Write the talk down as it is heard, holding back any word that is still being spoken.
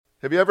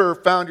Have you ever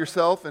found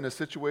yourself in a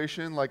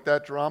situation like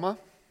that drama,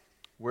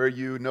 where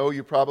you know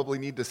you probably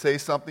need to say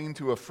something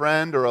to a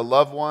friend or a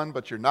loved one,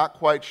 but you're not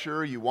quite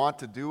sure you want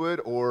to do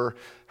it or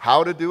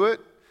how to do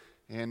it,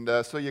 and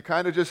so you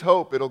kind of just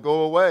hope it'll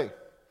go away?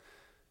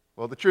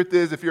 Well, the truth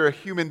is, if you're a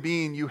human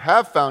being, you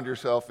have found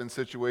yourself in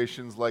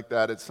situations like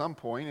that at some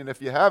point, and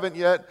if you haven't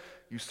yet,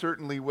 you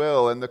certainly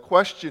will. And the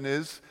question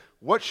is,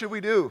 what should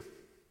we do?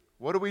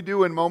 What do we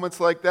do in moments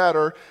like that?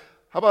 Or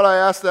how about I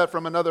ask that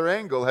from another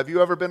angle? Have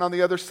you ever been on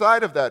the other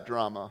side of that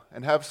drama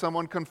and have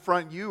someone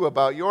confront you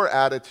about your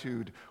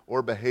attitude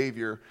or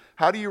behavior?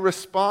 How do you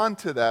respond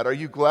to that? Are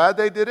you glad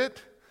they did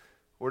it,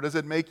 or does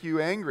it make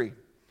you angry?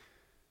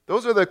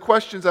 Those are the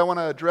questions I want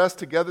to address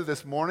together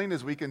this morning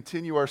as we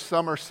continue our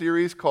summer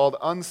series called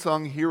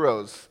Unsung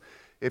Heroes.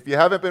 If you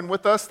haven't been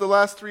with us the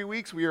last 3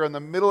 weeks, we are in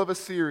the middle of a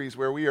series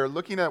where we are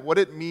looking at what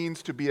it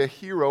means to be a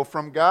hero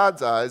from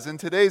God's eyes. In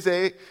today's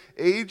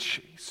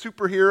age,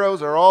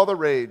 superheroes are all the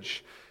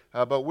rage.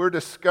 But we're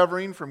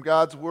discovering from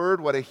God's Word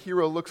what a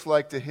hero looks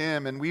like to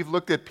Him. And we've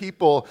looked at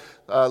people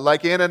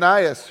like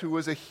Ananias, who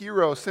was a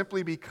hero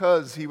simply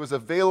because he was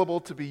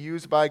available to be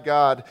used by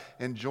God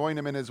and join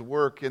Him in His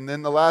work. And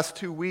then the last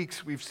 2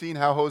 weeks, we've seen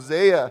how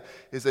Hosea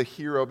is a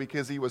hero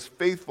because he was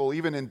faithful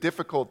even in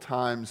difficult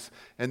times.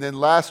 And then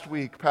last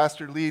week,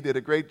 Pastor Lee did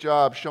a great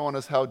job showing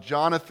us how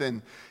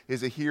Jonathan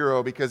is a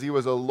hero because he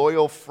was a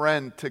loyal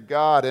friend to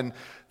God. And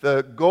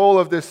the goal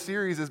of this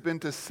series has been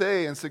to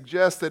say and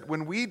suggest that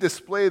when we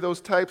display those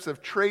types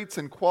of traits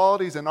and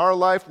qualities in our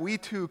life, we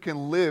too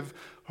can live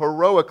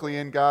heroically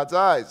in God's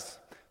eyes.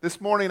 This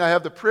morning I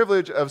have the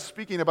privilege of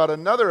speaking about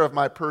another of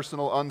my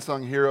personal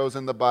unsung heroes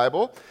in the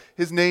Bible.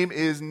 His name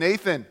is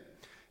Nathan.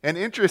 And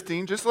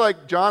interesting, just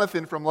like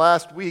Jonathan from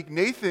last week,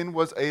 Nathan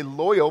was a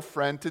loyal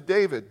friend to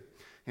David.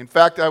 In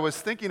fact, I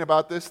was thinking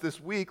about this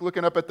week,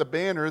 looking up at the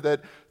banner,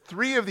 that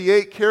 3 of the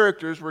 8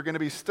 characters we're going to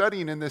be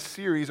studying in this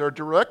series are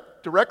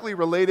directly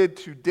related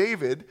to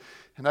David.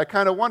 And I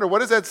kind of wonder, what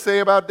does that say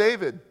about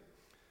David?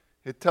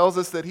 It tells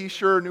us that he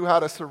sure knew how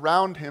to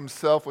surround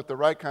himself with the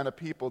right kind of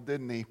people,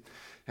 didn't he?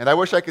 And I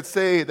wish I could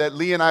say that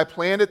Lee and I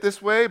planned it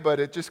this way, but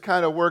it just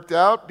kind of worked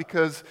out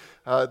because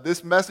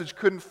this message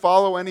couldn't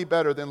follow any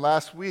better than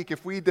last week.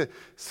 If we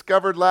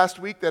discovered last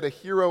week that a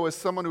hero is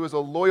someone who is a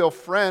loyal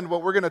friend,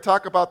 what we're going to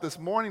talk about this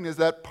morning is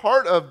that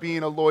part of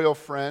being a loyal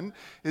friend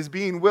is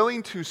being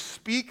willing to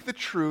speak the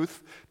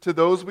truth to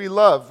those we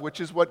love, which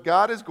is what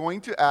God is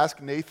going to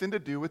ask Nathan to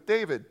do with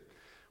David.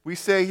 We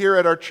say here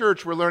at our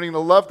church, we're learning to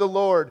love the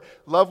Lord,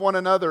 love one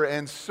another,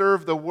 and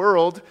serve the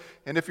world.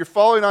 And if you're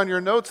following on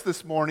your notes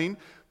this morning,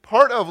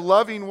 part of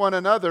loving one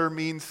another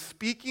means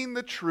speaking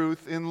the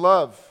truth in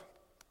love.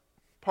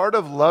 Part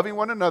of loving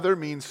one another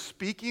means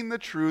speaking the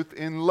truth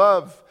in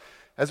love.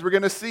 As we're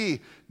going to see,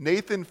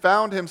 Nathan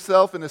found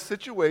himself in a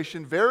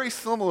situation very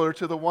similar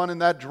to the one in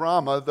that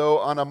drama, though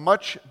on a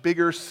much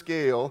bigger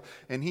scale.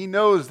 And he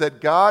knows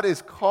that God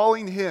is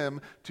calling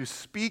him to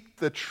speak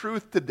the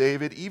truth to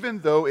David, even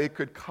though it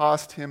could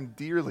cost him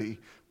dearly.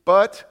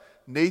 But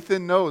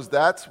Nathan knows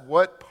that's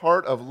what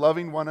part of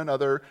loving one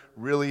another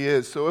really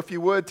is. So if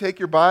you would, take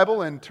your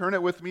Bible and turn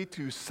it with me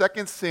to 2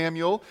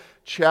 Samuel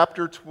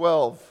chapter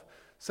 12.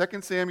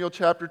 2 Samuel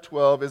chapter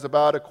 12 is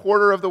about a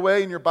quarter of the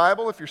way in your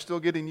Bible if you're still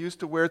getting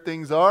used to where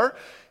things are.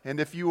 And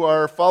if you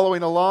are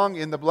following along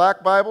in the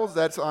black Bibles,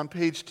 that's on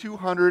page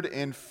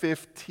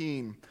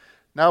 215.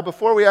 Now,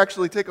 before we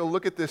actually take a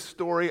look at this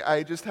story,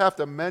 I just have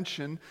to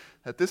mention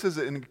that this is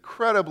an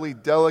incredibly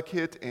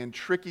delicate and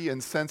tricky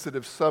and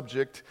sensitive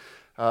subject.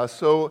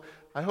 So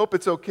I hope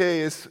it's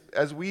okay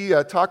as we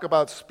talk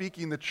about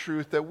speaking the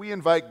truth that we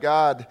invite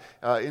God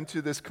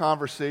into this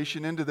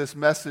conversation, into this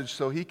message,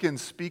 so He can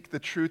speak the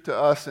truth to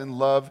us in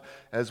love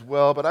as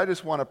well. But I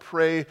just want to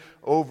pray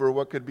over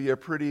what could be a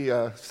pretty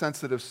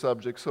sensitive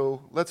subject.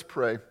 So let's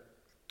pray.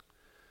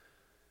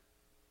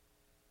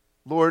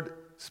 Lord,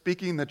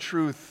 speaking the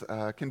truth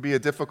can be a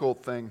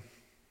difficult thing.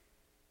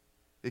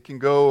 It can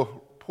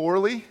go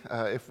poorly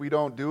if we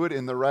don't do it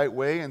in the right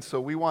way. And so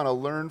we want to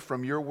learn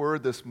from your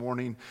word this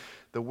morning,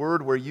 the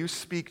word where you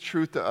speak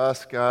truth to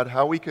us, God,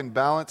 how we can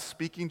balance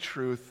speaking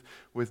truth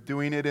with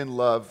doing it in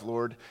love,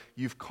 Lord.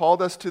 You've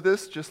called us to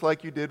this just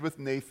like you did with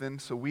Nathan,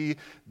 so we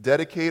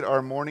dedicate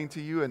our morning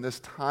to you and this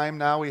time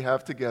now we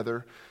have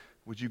together.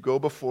 Would you go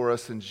before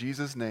us in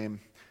Jesus' name?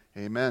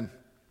 Amen.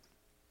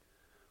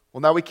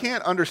 Well, now we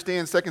can't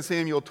understand 2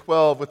 Samuel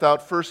 12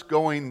 without first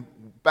going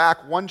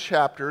back one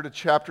chapter to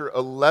chapter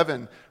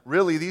 11.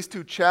 Really, these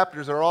 2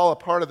 chapters are all a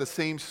part of the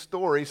same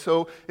story.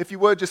 So if you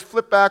would, just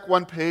flip back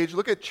one page,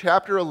 look at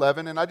chapter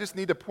 11, and I just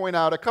need to point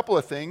out a couple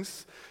of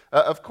things.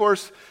 Of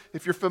course,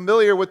 if you're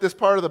familiar with this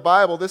part of the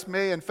Bible, this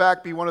may in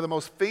fact be one of the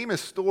most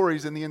famous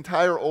stories in the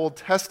entire Old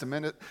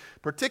Testament,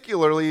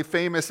 particularly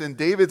famous in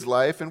David's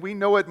life, and we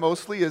know it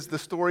mostly as the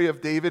story of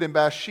David and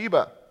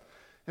Bathsheba.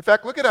 In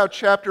fact, look at how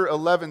chapter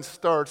 11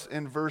 starts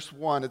in verse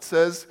 1. It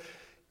says,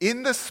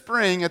 "In the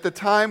spring, at the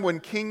time when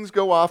kings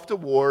go off to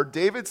war,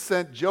 David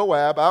sent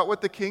Joab out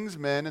with the king's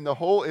men and the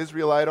whole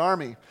Israelite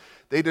army.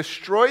 They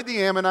destroyed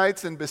the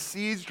Ammonites and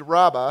besieged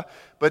Rabbah,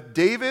 but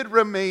David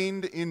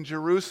remained in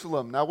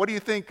Jerusalem. Now, what do you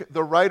think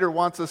the writer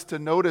wants us to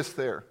notice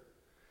there?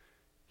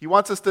 He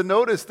wants us to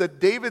notice that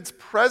David's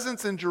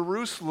presence in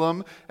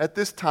Jerusalem at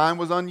this time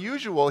was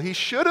unusual. He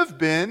should have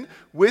been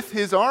with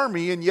his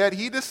army, and yet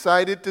he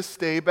decided to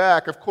stay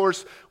back. Of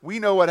course, we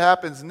know what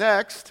happens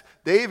next.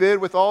 David,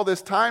 with all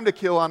this time to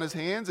kill on his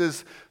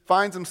hands,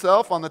 finds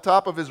himself on the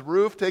top of his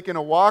roof taking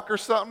a walk or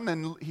something,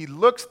 and he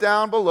looks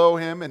down below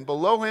him, and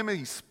below him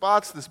he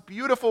spots this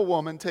beautiful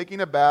woman taking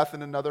a bath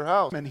in another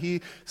house. And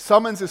he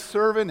summons his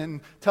servant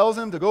and tells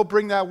him to go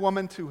bring that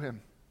woman to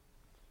him.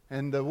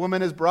 And the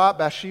woman is brought,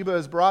 Bathsheba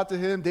is brought to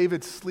him.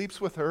 David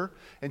sleeps with her,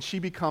 and she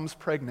becomes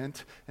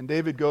pregnant. And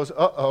David goes,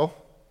 uh-oh.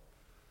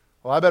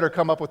 Well, I better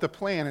come up with a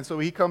plan. And so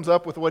he comes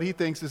up with what he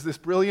thinks is this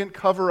brilliant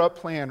cover-up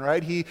plan,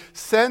 right? He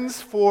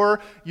sends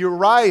for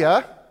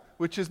Uriah,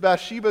 which is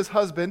Bathsheba's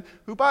husband,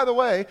 who, by the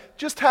way,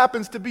 just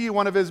happens to be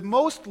one of his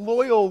most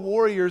loyal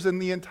warriors in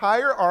the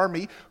entire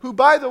army, who,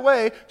 by the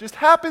way, just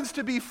happens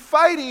to be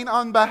fighting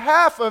on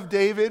behalf of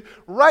David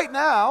right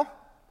now.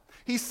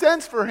 He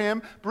sends for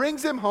him,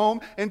 brings him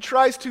home, and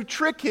tries to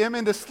trick him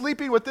into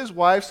sleeping with his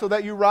wife so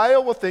that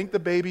Uriah will think the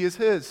baby is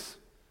his.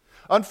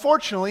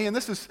 Unfortunately, and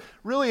this is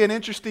really an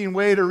interesting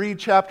way to read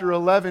chapter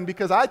 11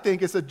 because I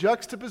think it's a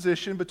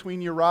juxtaposition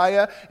between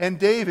Uriah and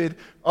David.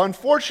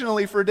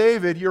 Unfortunately for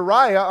David,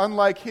 Uriah,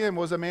 unlike him,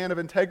 was a man of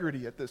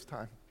integrity at this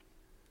time.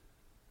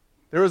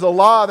 There was a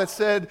law that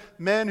said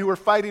men who were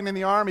fighting in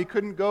the army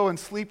couldn't go and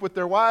sleep with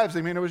their wives.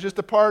 I mean, it was just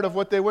a part of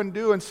what they wouldn't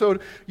do. And so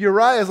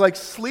Uriah is like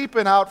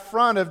sleeping out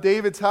front of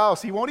David's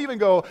house. He won't even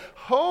go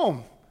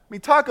home. I mean,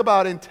 talk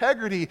about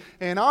integrity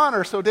and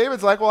honor. So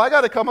David's like, well, I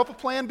got to come up with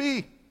plan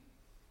B.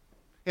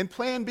 And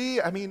plan B,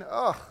 I mean,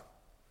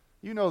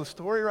 you know the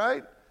story,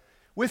 right?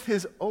 With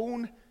his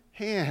own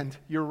hand,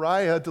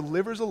 Uriah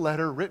delivers a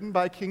letter written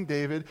by King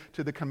David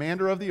to the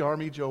commander of the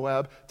army,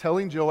 Joab,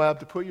 telling Joab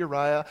to put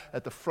Uriah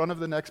at the front of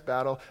the next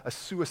battle, a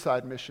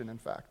suicide mission, in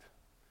fact,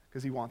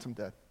 because he wants him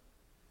dead.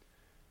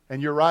 And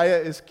Uriah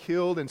is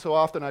killed, and so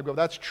often I go,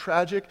 that's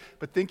tragic,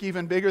 but think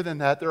even bigger than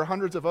that. There are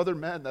hundreds of other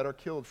men that are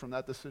killed from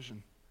that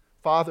decision.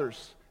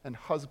 Fathers and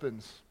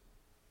husbands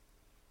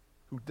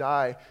who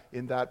die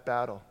in that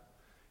battle.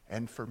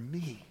 And for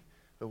me,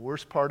 the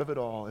worst part of it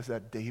all is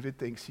that David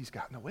thinks he's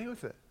gotten away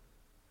with it.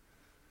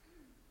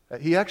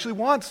 He actually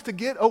wants to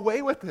get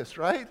away with this,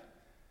 right?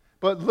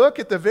 But look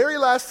at the very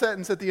last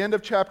sentence at the end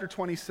of chapter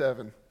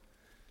 27.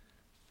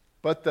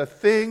 But the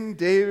thing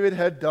David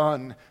had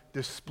done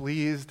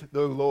displeased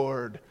the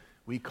Lord.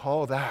 We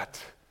call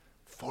that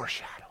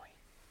foreshadowing.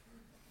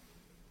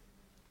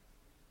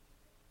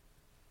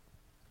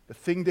 The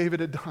thing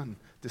David had done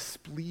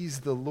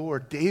displeased the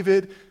Lord.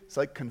 David is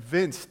like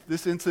convinced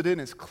this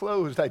incident is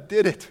closed. I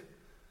did it.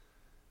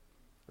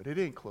 But it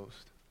ain't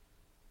closed.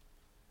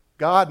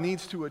 God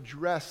needs to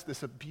address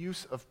this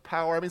abuse of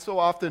power. I mean, so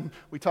often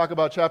we talk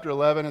about chapter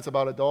 11, it's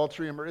about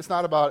adultery, and it's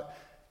not about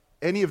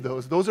any of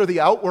those. Those are the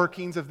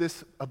outworkings of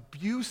this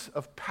abuse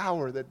of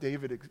power that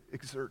David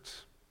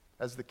exerts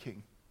as the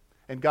king.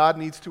 And God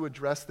needs to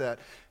address that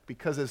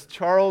because, as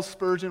Charles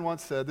Spurgeon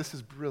once said, this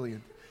is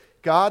brilliant,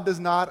 God does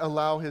not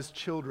allow his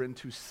children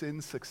to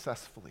sin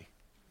successfully.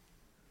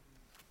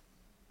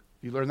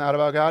 You learned that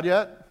about God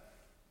yet?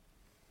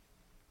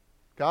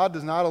 God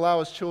does not allow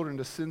his children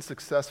to sin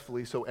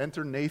successfully, so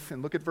enter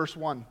Nathan. Look at verse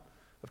 1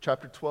 of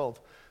chapter 12.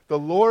 The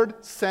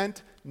Lord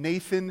sent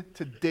Nathan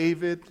to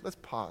David. Let's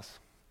pause.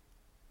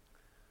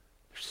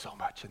 There's so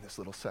much in this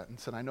little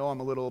sentence, and I know I'm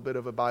a little bit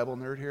of a Bible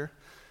nerd here,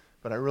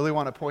 but I really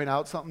want to point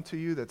out something to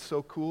you that's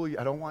so cool.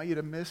 I don't want you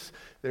to miss.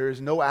 There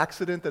is no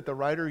accident that the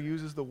writer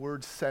uses the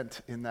word sent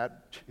in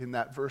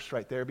that verse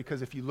right there,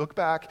 because if you look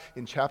back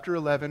in chapter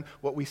 11,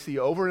 what we see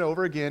over and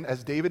over again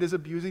as David is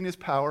abusing his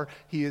power,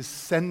 he is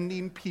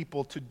sending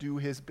people to do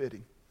his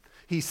bidding.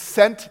 He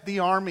sent the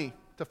army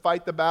to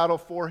fight the battle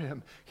for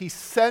him. He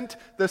sent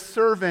the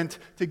servant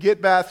to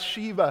get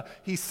Bathsheba.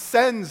 He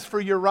sends for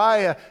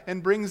Uriah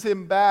and brings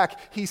him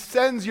back. He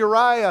sends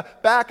Uriah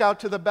back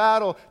out to the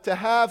battle to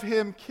have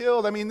him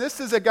killed. I mean,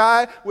 this is a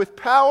guy with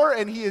power,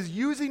 and he is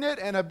using it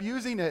and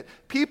abusing it.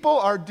 People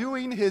are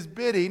doing his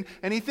bidding,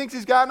 and he thinks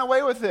he's gotten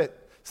away with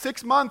it.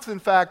 6 months, in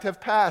fact,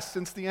 have passed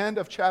since the end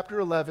of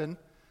chapter 11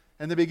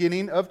 and the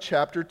beginning of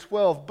chapter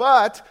 12.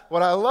 But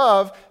what I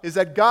love is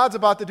that God's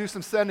about to do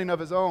some sending of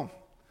his own.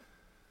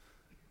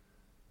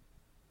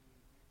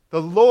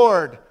 The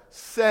Lord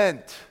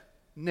sent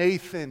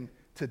Nathan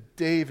to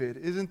David.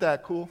 Isn't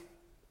that cool?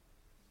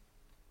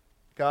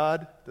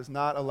 God does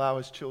not allow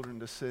his children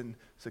to sin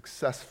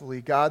successfully.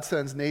 God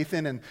sends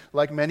Nathan, and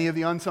like many of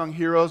the unsung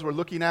heroes we're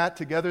looking at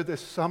together this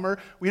summer,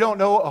 we don't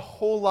know a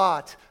whole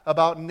lot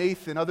about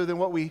Nathan other than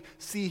what we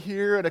see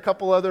here and a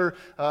couple other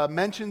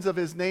mentions of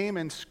his name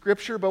in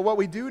Scripture. But what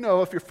we do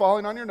know, if you're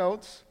following on your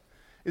notes,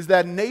 is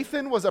that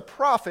Nathan was a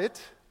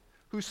prophet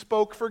who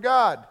spoke for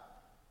God.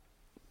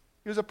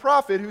 He was a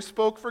prophet who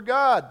spoke for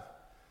God.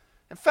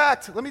 In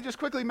fact, let me just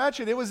quickly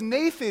mention, it was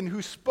Nathan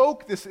who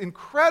spoke this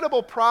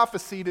incredible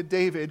prophecy to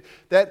David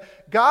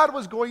that God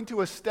was going to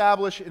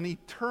establish an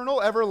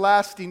eternal,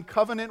 everlasting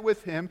covenant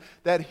with him,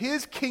 that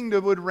his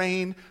kingdom would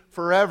reign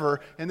forever.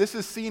 And this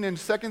is seen in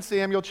 2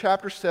 Samuel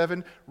chapter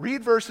 7.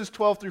 Read verses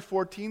 12 through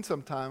 14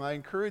 sometime. I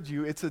encourage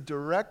you. It's a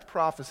direct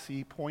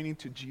prophecy pointing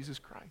to Jesus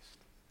Christ,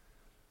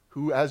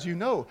 who, as you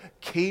know,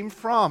 came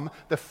from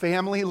the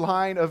family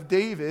line of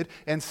David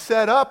and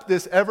set up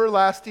this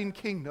everlasting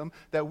kingdom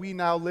that we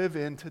now live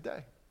in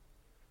today.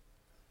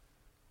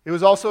 It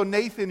was also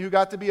Nathan who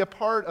got to be a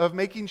part of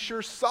making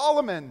sure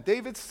Solomon,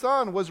 David's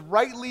son, was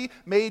rightly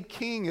made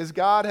king as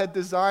God had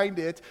designed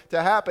it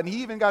to happen.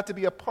 He even got to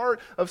be a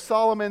part of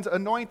Solomon's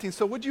anointing.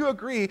 So would you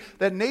agree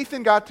that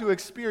Nathan got to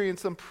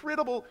experience some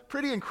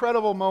pretty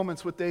incredible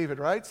moments with David,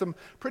 right? Some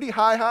pretty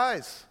high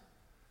highs.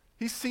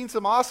 He's seen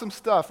some awesome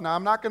stuff. Now,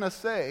 I'm not going to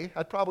say,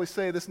 I'd probably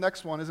say this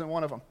next one isn't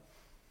one of them.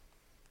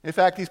 In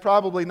fact, he's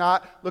probably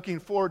not looking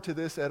forward to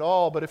this at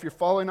all, but if you're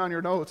following on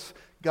your notes,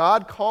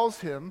 God calls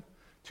him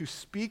to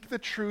speak the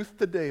truth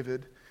to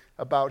David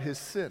about his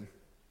sin.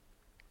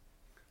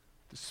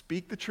 To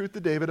speak the truth to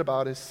David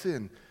about his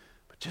sin.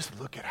 But just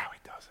look at how he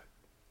does it.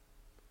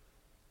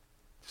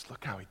 Just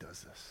look how he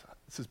does this.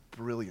 This is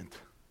brilliant.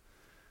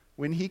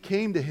 When he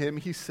came to him,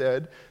 he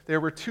said, there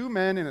were two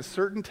men in a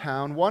certain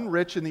town, one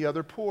rich and the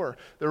other poor.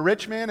 The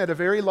rich man had a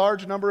very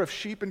large number of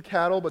sheep and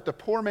cattle, but the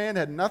poor man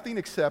had nothing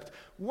except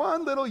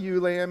one little ewe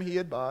lamb he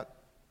had bought.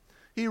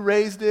 He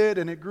raised it,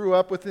 and it grew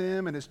up with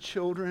him and his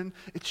children.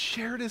 It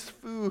shared his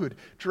food,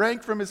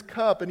 drank from his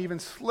cup, and even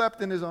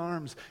slept in his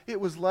arms.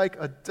 It was like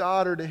a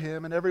daughter to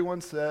him, and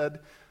everyone said,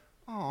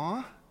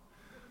 "Aw."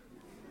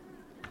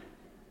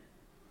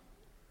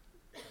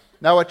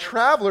 Now a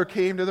traveler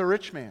came to the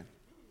rich man.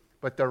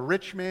 But the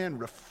rich man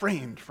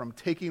refrained from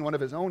taking one of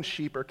his own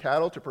sheep or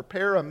cattle to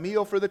prepare a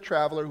meal for the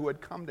traveler who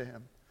had come to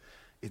him.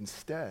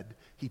 Instead,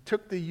 he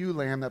took the ewe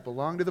lamb that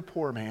belonged to the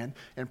poor man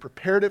and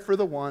prepared it for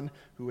the one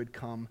who had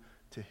come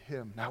to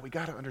him. Now, we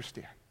got to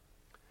understand.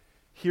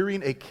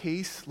 Hearing a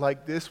case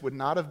like this would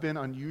not have been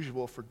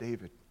unusual for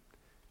David.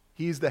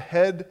 He's the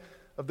head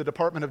of the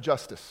Department of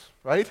Justice,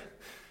 right?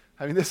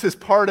 I mean, this is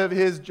part of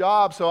his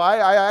job. So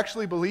I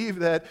actually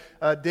believe that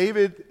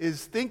David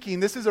is thinking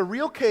this is a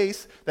real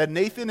case that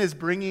Nathan is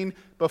bringing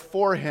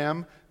before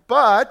him.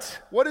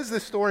 But what is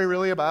this story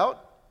really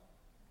about?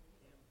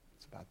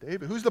 It's about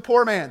David. Who's the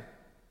poor man?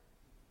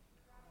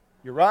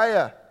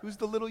 Uriah. Who's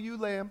the little ewe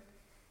lamb?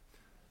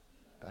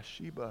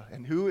 Bathsheba.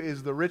 And who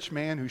is the rich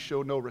man who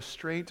showed no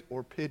restraint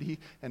or pity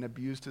and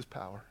abused his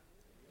power?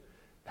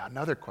 Now,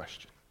 another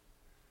question.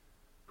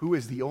 Who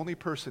is the only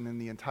person in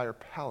the entire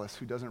palace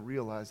who doesn't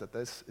realize that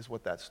this is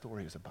what that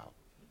story is about?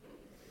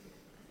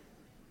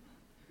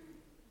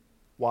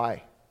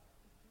 Why?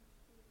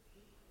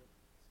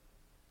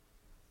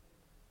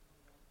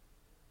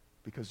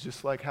 Because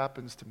just like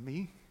happens to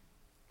me,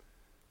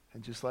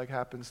 and just like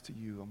happens to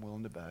you, I'm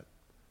willing to bet,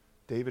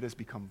 David has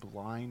become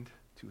blind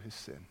to his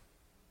sin.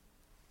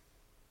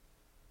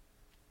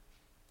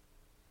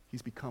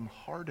 He's become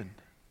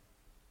hardened.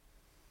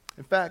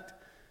 In fact,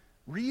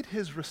 read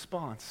his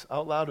response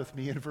out loud with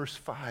me in verse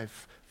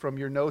 5 from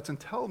your notes and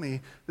tell me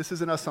this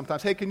isn't us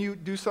sometimes. Hey, can you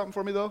do something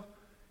for me though?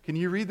 Can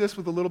you read this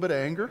with a little bit of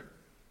anger?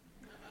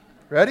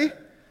 Ready?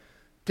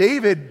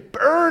 David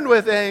burned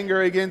with anger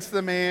against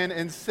the man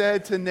and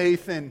said to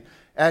Nathan,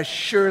 "As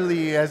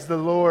surely as the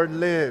Lord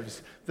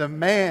lives, the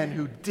man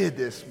who did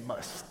this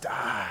must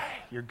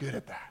die." You're good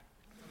at that.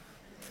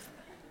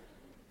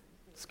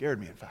 Scared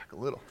me, in fact, a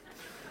little.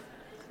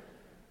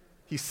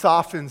 He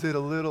softens it a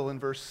little in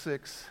verse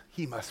 6.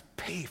 He must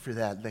pay for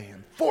that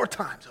land 4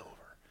 times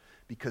over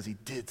because he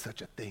did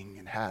such a thing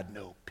and had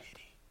no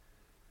pity.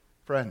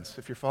 Friends,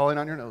 if you're following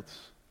on your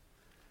notes,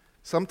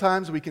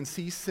 sometimes we can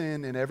see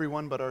sin in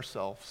everyone but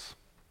ourselves.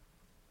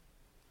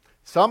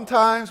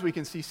 Sometimes we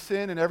can see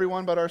sin in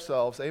everyone but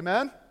ourselves.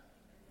 Amen?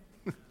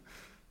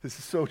 This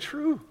is so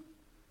true.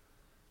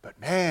 But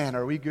man,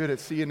 are we good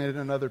at seeing it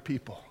in other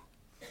people.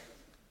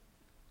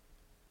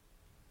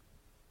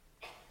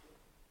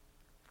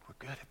 We're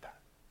good at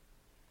that.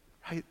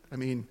 Right? I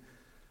mean,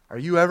 are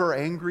you ever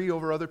angry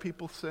over other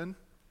people's sin? Do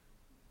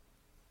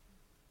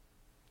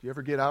you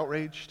ever get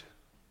outraged?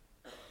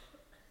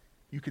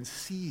 You can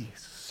see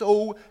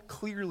so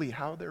clearly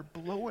how they're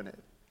blowing it.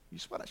 You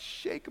just want to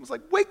shake them. It's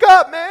like, wake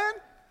up, man!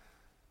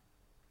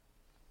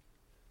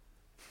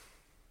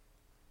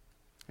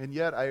 And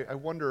yet, I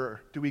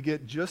wonder, do we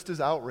get just as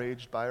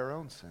outraged by our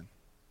own sin?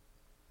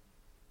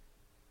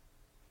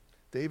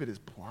 David is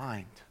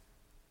blind.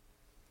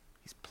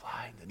 He's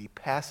blind, and he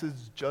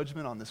passes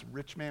judgment on this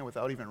rich man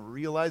without even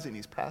realizing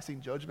he's passing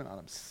judgment on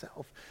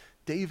himself.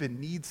 David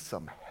needs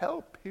some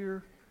help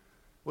here.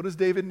 What does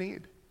David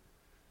need?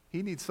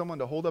 He needs someone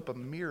to hold up a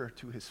mirror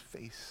to his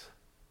face.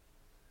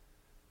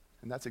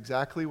 And that's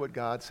exactly what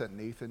God sent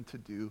Nathan to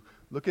do.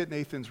 Look at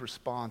Nathan's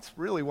response.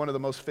 Really one of the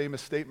most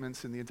famous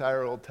statements in the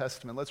entire Old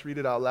Testament. Let's read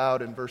it out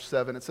loud in verse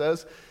 7. It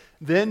says,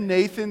 "Then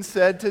Nathan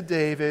said to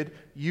David,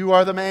 'You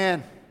are the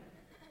man.'"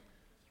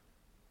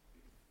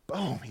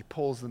 Boom, he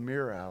pulls the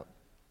mirror out.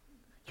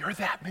 You're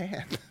that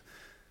man.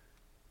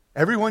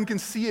 Everyone can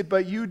see it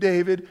but you,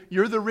 David.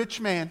 You're the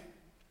rich man.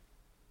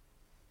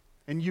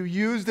 And you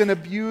used and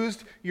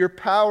abused your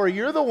power.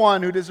 You're the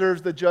one who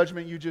deserves the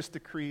judgment you just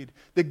decreed.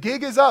 The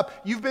gig is up.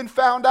 You've been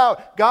found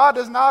out. God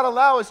does not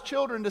allow his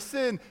children to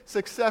sin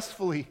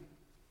successfully.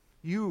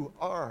 You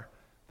are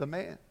the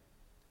man.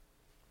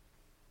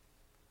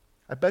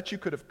 I bet you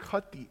could have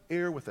cut the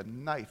air with a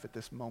knife at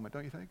this moment,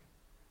 don't you think?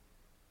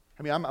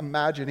 I mean, I'm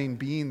imagining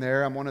being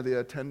there. I'm one of the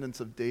attendants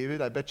of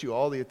David. I bet you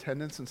all the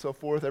attendants and so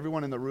forth,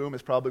 everyone in the room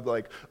is probably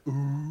like,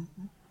 ooh.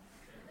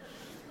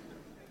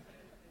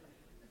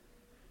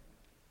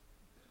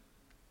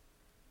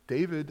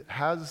 David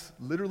has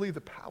literally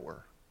the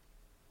power.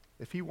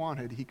 If he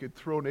wanted, he could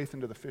throw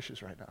Nathan to the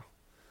fishes right now.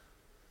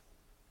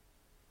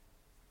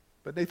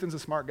 But Nathan's a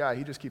smart guy.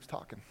 He just keeps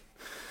talking.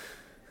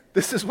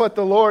 This is what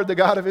the Lord, the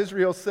God of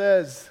Israel,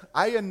 says.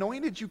 I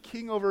anointed you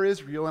king over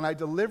Israel, and I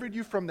delivered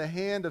you from the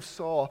hand of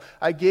Saul.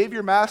 I gave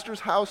your master's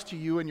house to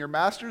you and your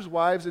master's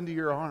wives into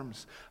your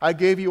arms. I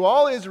gave you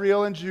all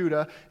Israel and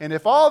Judah, and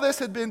if all this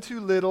had been too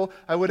little,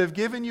 I would have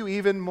given you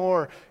even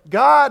more.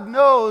 God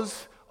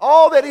knows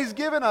all that he's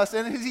given us.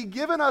 And has he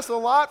given us a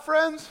lot,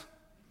 friends?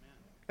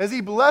 Has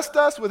he blessed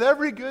us with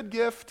every good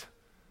gift?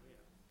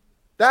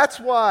 That's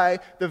why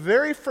the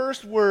very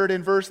first word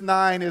in verse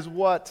 9 is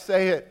what?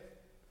 Say it.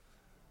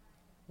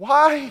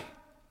 Why?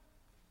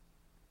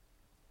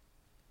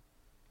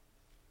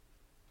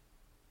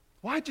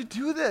 Why'd you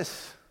do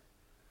this?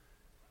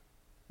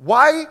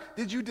 Why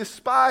did you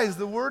despise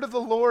the word of the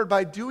Lord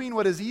by doing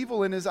what is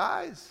evil in his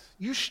eyes?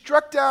 You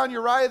struck down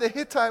Uriah the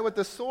Hittite with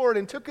the sword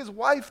and took his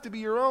wife to be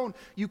your own.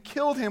 You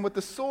killed him with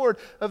the sword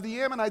of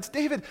the Ammonites.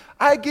 David,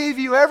 I gave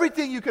you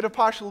everything you could have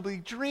possibly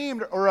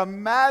dreamed or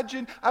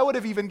imagined. I would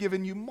have even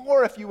given you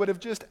more if you would have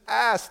just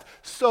asked.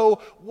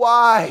 So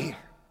why?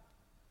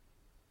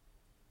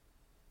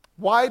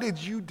 Why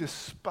did you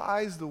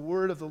despise the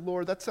word of the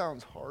Lord? That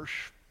sounds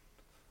harsh,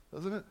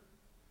 doesn't it?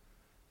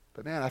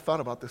 But man, I thought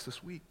about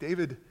this week.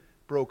 David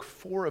broke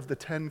 4 of the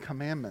 10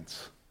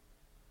 commandments.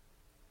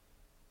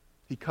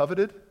 He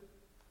coveted,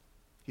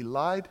 he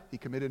lied, he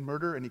committed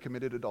murder, and he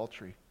committed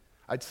adultery.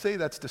 I'd say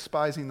that's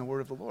despising the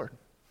word of the Lord.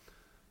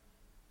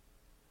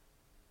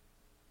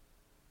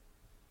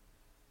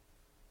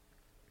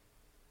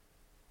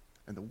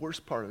 And the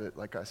worst part of it,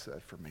 like I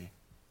said, for me,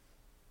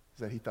 is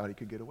that he thought he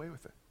could get away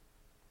with it.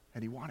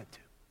 And he wanted to.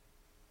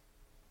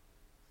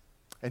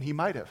 And he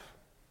might have.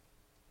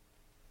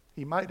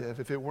 He might have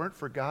if it weren't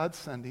for God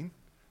sending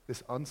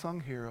this unsung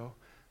hero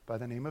by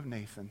the name of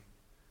Nathan,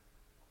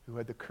 who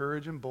had the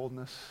courage and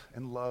boldness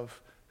and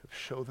love to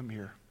show the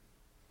mirror.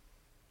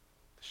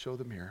 To show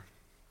the mirror.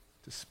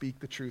 To speak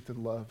the truth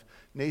in love.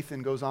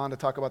 Nathan goes on to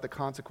talk about the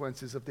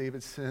consequences of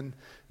David's sin.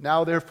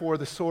 Now, therefore,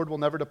 the sword will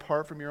never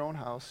depart from your own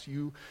house.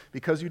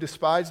 Because you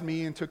despised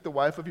me and took the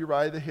wife of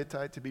Uriah the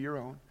Hittite to be your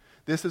own.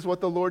 This is what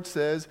the Lord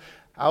says,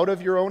 out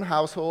of your own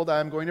household I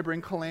am going to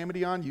bring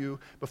calamity on you.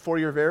 Before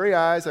your very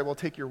eyes I will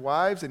take your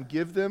wives and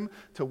give them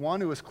to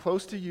one who is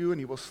close to you, and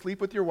you will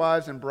sleep with your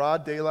wives in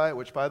broad daylight,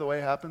 which, by the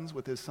way, happens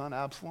with his son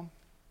Absalom.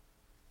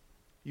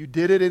 You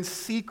did it in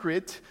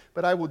secret,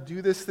 but I will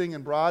do this thing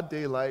in broad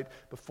daylight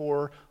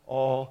before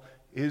all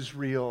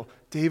Israel.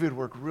 David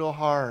worked real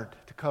hard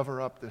to cover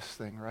up this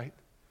thing, right?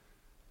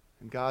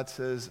 And God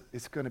says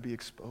it's going to be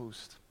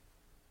exposed.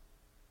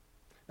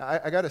 Now,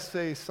 I got to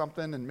say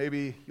something, and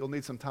maybe you'll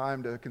need some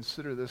time to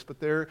consider this, but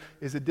there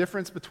is a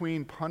difference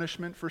between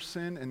punishment for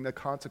sin and the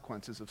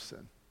consequences of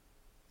sin.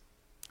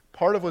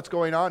 Part of what's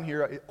going on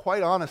here,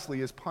 quite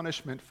honestly, is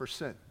punishment for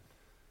sin.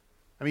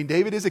 I mean,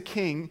 David is a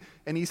king,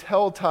 and he's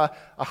held to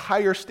a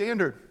higher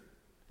standard.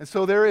 And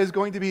so there is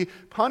going to be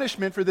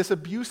punishment for this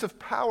abuse of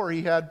power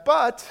he had,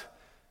 but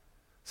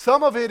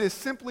some of it is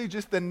simply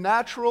just the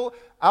natural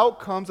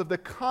outcomes of the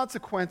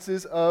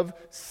consequences of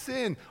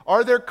sin.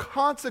 Are there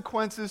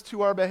consequences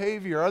to our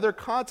behavior? Are there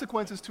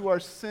consequences to our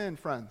sin,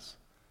 friends?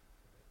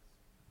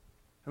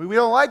 I mean, we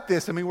don't like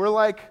this. I mean, we're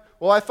like,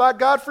 well, I thought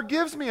God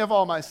forgives me of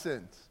all my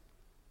sins.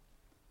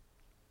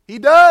 He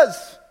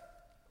does.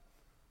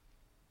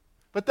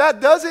 But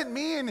that doesn't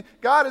mean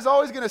God is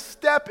always going to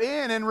step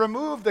in and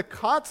remove the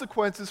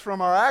consequences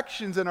from our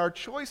actions and our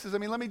choices. I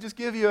mean, let me just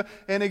give you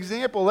an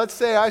example. Let's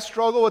say I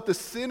struggle with the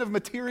sin of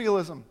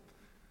materialism.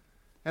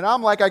 And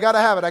I'm like, I got to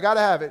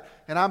have it.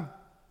 And I'm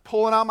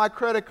pulling out my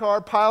credit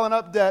card, piling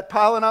up debt.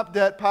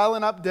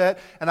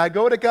 And I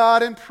go to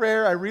God in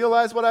prayer. I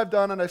realize what I've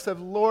done. And I said,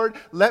 Lord,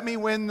 let me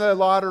win the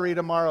lottery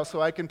tomorrow so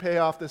I can pay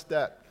off this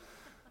debt.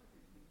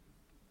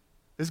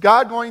 Is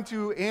God going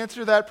to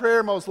answer that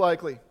prayer? Most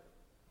likely.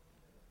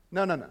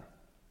 No.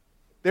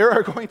 There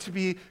are going to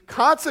be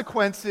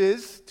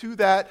consequences to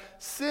that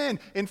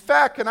sin. In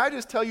fact, can I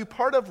just tell you,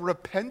 part of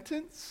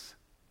repentance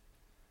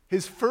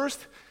is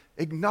first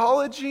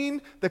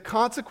acknowledging the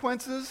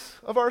consequences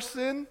of our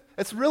sin.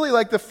 It's really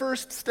like the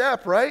first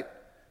step, right?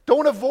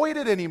 Don't avoid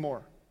it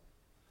anymore.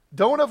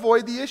 Don't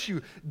avoid the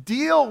issue.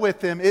 Deal with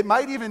them. It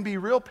might even be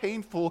real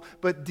painful,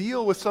 but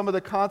deal with some of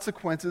the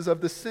consequences of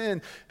the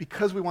sin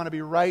because we want to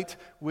be right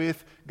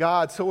with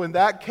God. So in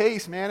that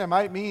case, man, it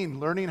might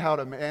mean learning how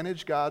to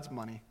manage God's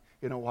money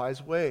in a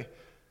wise way.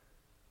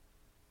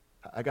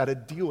 I got to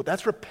deal with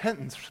that's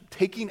repentance,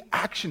 taking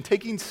action,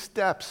 taking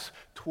steps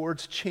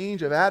towards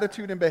change of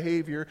attitude and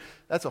behavior.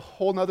 That's a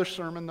whole nother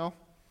sermon, though.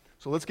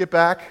 So let's get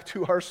back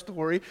to our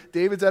story.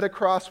 David's at a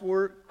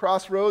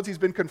crossroads. He's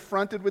been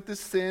confronted with this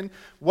sin.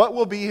 What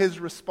will be his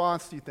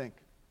response, do you think?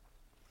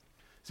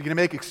 Is he going to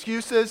make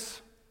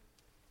excuses?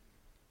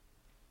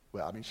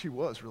 Well, I mean, she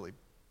was really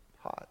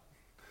hot.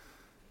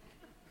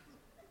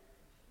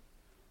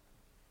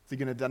 Is he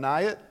going to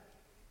deny it?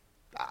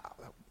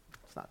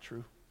 It's not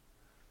true.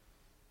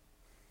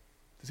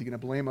 Is he going to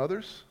blame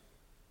others?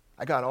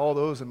 I got all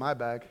those in my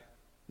bag.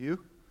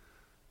 You?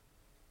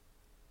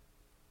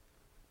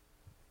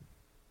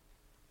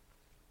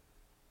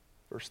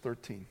 Verse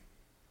 13.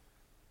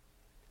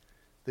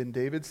 Then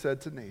David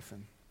said to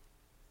Nathan,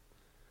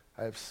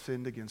 I have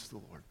sinned against the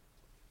Lord.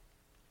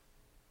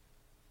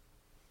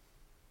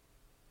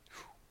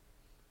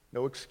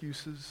 No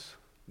excuses,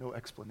 no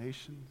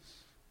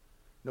explanations,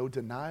 no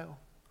denial.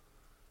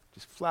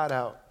 Just flat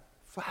out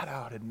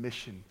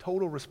admission,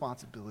 total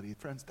responsibility.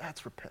 Friends,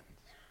 that's repentance.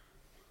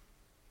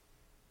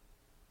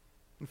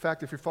 In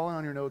fact, if you're following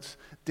on your notes,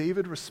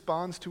 David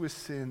responds to his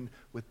sin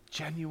with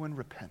genuine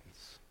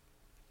repentance.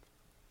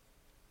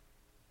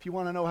 If you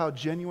want to know how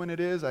genuine it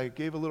is, I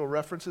gave a little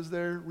references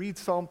there. Read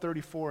Psalm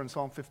 34 and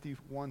Psalm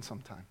 51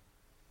 sometime.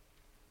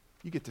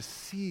 You get to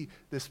see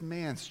this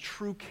man's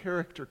true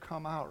character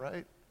come out,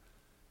 right?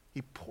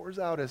 He pours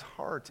out his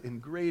heart in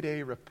grade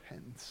A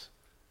repentance.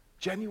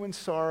 Genuine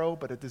sorrow,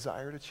 but a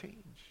desire to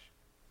change.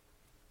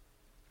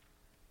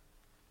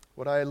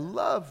 What I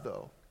love,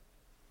 though,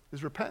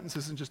 is repentance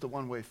isn't just a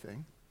one-way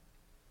thing.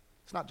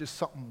 It's not just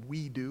something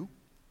we do.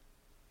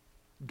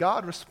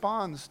 God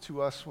responds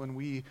to us when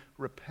we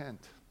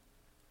repent.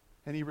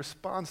 And he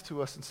responds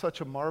to us in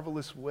such a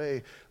marvelous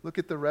way. Look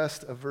at the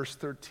rest of verse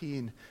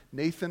 13.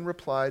 Nathan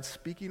replied,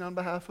 speaking on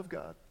behalf of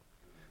God,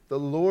 the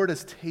Lord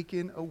has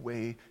taken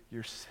away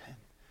your sin.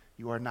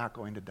 You are not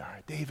going to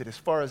die. David, as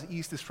far as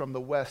east is from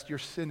the west, your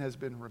sin has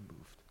been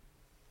removed.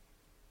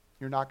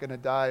 You're not going to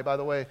die. By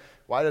the way,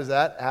 why is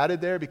that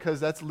added there?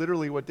 Because that's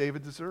literally what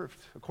David deserved.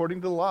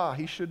 According to the law,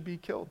 he should be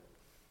killed.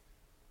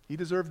 He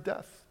deserved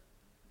death.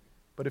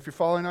 But if you're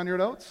following on your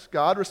notes,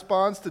 God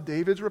responds to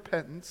David's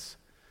repentance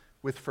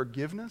with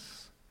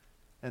forgiveness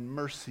and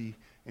mercy,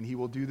 and he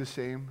will do the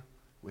same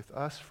with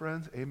us,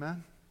 friends.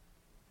 Amen?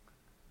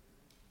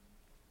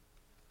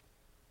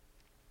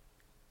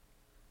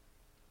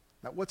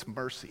 Now, what's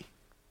mercy?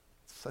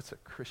 It's such a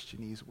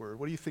Christianese word.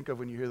 What do you think of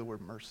when you hear the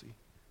word mercy?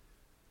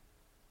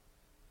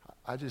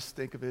 I just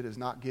think of it as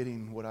not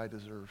getting what I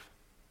deserve.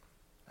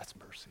 That's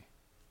mercy.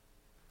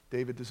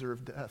 David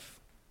deserved death.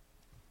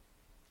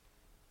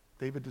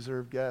 David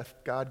deserved death.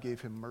 God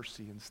gave him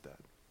mercy instead.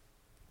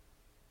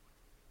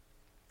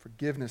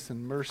 Forgiveness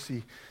and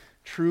mercy.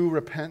 True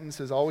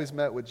repentance is always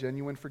met with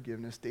genuine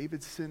forgiveness.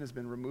 David's sin has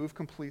been removed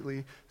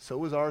completely.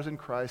 So is ours in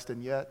Christ,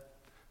 and yet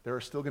there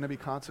are still going to be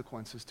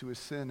consequences to his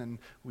sin, and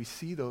we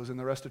see those in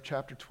the rest of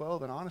chapter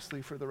 12, and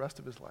honestly, for the rest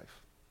of his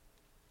life.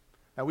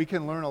 Now, we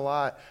can learn a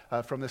lot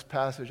from this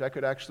passage. I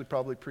could actually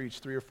probably preach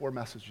 3 or 4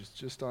 messages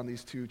just on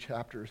these 2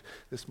 chapters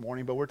this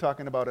morning, but we're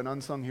talking about an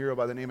unsung hero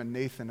by the name of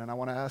Nathan, and I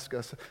want to ask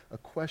us a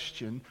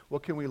question.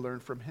 What can we learn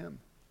from him?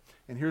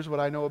 And here's what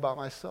I know about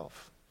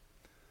myself.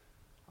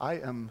 I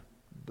am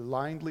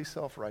blindly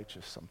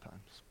self-righteous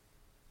sometimes.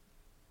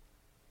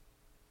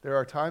 There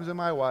are times in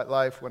my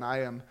life when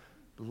I am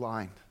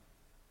blind.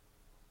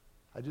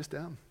 I just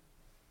am.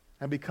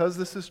 And because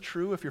this is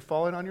true, if you're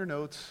following on your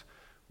notes,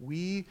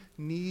 we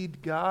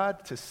need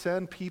God to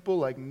send people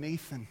like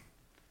Nathan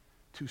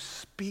to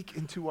speak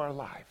into our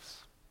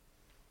lives.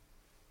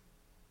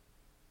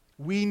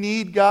 We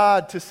need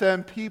God to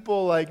send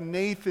people like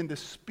Nathan to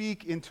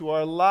speak into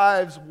our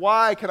lives.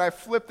 Why? Can I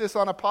flip this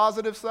on a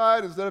positive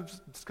side instead of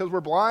just because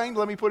we're blind?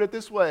 Let me put it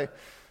this way.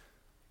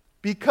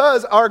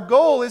 Because our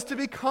goal is to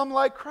become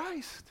like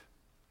Christ.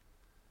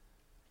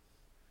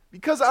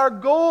 Because our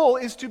goal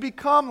is to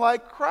become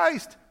like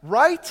Christ,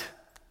 right?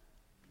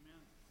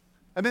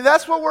 I mean,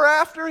 that's what we're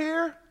after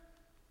here.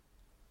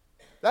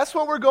 That's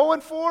what we're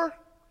going for.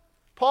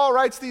 Paul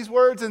writes these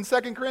words in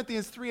 2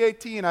 Corinthians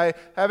 3:18. I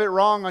have it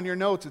wrong on your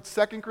notes. It's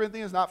 2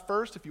 Corinthians, not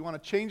 1st, if you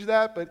want to change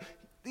that. But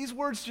these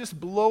words just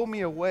blow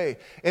me away.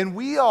 And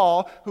we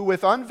all, who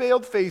with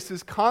unveiled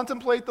faces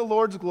contemplate the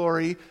Lord's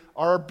glory,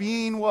 are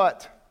being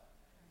what?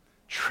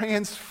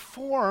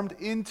 Transformed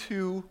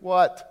into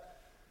what?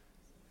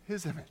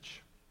 His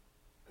image.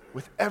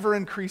 With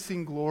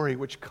ever-increasing glory,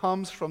 which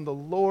comes from the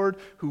Lord,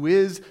 who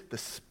is the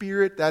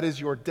Spirit. That is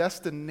your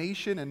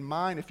destination and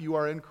mine if you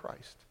are in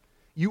Christ.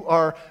 You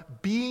are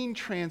being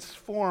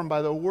transformed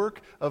by the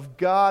work of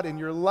God in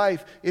your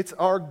life. It's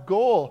our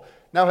goal.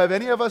 Now, have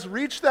any of us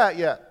reached that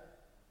yet?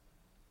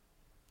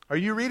 Are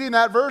you reading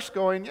that verse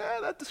going, yeah,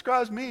 that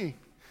describes me?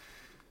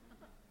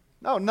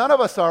 No, none of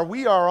us are.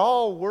 We are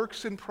all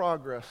works in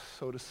progress,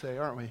 so to say,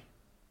 aren't we?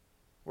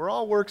 We're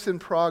all works in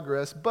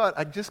progress, but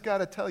I just got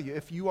to tell you,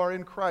 if you are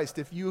in Christ,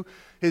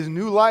 His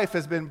new life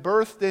has been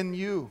birthed in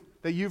you,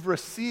 that you've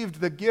received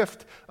the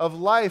gift of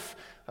life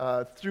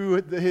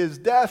through His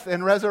death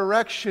and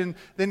resurrection,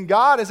 then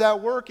God is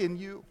at work in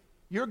you.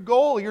 Your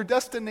goal, your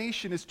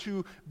destination is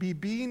to be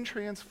being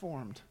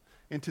transformed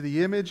into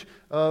the image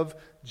of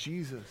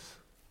Jesus,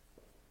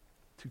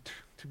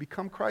 to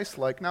become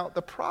Christ-like. Now,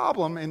 the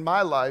problem in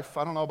my life,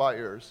 I don't know about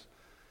yours,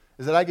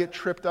 is that I get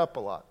tripped up a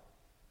lot.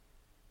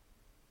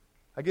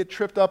 I get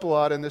tripped up a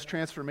lot in this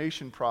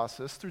transformation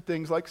process through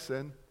things like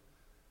sin,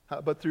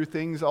 but through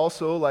things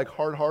also like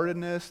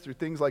hard-heartedness, through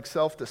things like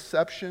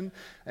self-deception.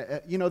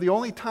 The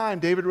only time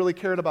David really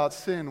cared about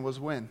sin was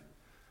when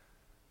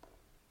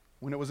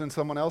it was in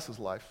someone else's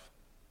life.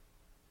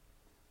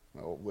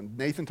 Well, when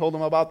Nathan told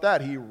him about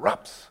that, he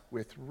erupts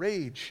with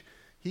rage.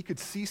 He could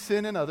see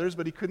sin in others,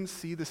 but he couldn't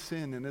see the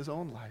sin in his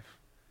own life.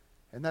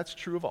 And that's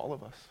true of all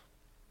of us.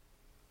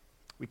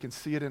 We can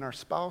see it in our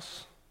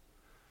spouse.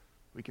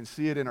 We can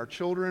see it in our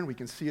children. We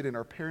can see it in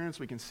our parents.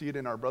 We can see it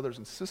in our brothers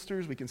and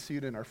sisters. We can see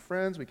it in our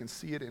friends. We can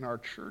see it in our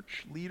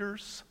church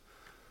leaders.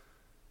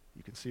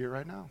 You can see it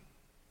right now.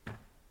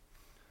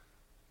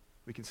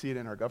 We can see it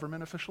in our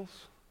government officials.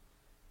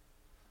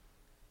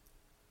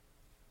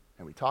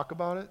 And we talk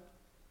about it.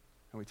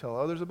 And we tell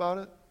others about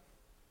it.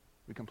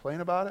 We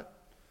complain about it.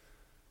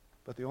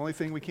 But the only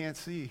thing we can't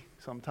see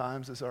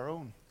sometimes is our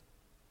own.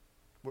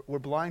 We're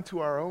blind to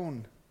our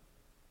own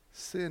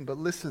sin. But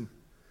listen,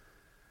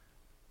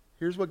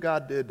 here's what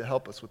God did to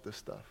help us with this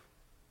stuff.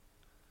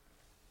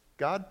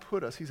 God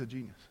put us, He's a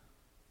genius.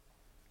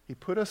 He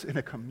put us in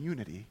a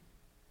community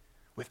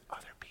with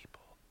other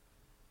people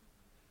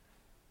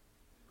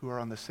who are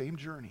on the same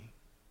journey,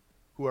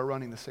 who are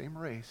running the same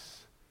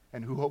race,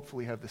 and who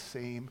hopefully have the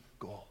same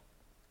goal.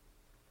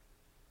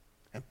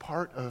 And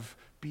part of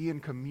being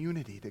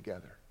community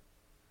together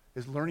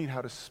is learning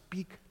how to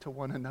speak to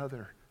one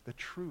another the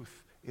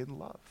truth in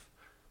love.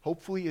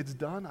 Hopefully it's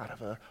done out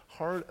of a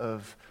heart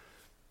of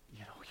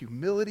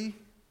humility,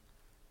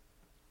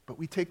 but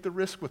we take the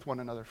risk with one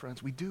another,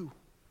 friends. We do.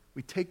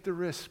 We take the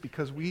risk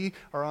because we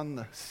are on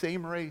the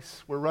same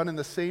race. We're running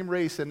the same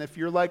race, and if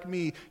you're like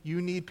me, you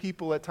need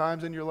people at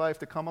times in your life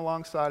to come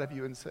alongside of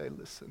you and say,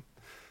 listen,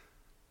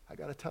 I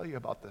got to tell you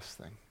about this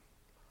thing.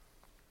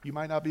 You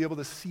might not be able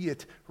to see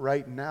it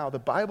right now. The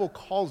Bible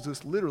calls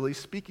this literally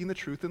speaking the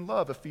truth in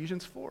love,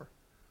 Ephesians 4.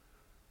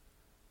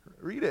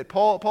 Read it.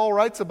 Paul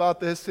writes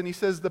about this, and he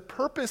says the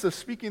purpose of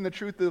speaking the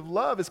truth of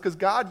love is because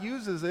God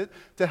uses it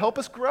to help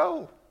us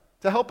grow,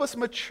 to help us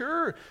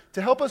mature,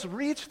 to help us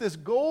reach this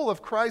goal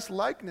of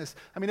Christ-likeness.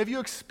 I mean, have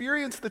you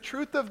experienced the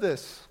truth of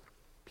this?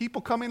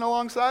 People coming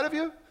alongside of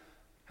you?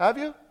 Have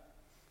you?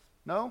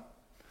 No?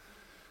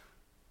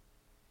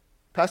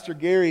 Pastor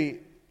Gary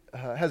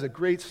has a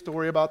great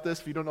story about this.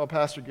 If you don't know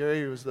Pastor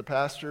Gary, he was the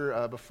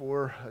pastor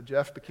before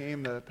Jeff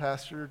became the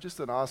pastor. Just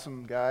an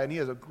awesome guy, and he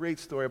has a great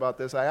story about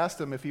this. I asked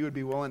him if he would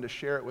be willing to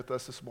share it with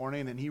us this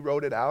morning, and he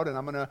wrote it out, and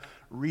I'm going to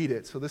read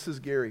it. So this is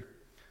Gary.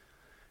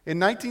 In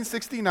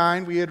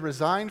 1969, we had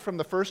resigned from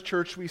the first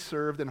church we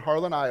served in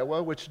Harlan,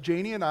 Iowa, which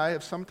Janie and I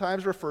have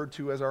sometimes referred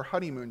to as our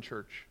honeymoon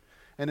church,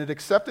 and had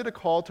accepted a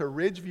call to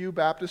Ridgeview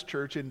Baptist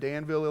Church in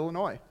Danville,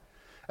 Illinois.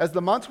 As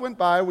the months went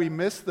by, we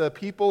missed the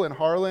people in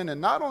Harlan,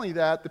 and not only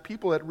that, the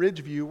people at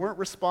Ridgeview weren't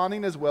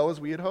responding as well as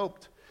we had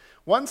hoped.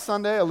 One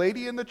Sunday, a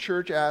lady in the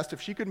church asked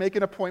if she could make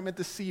an appointment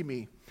to see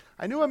me.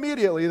 I knew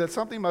immediately that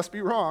something must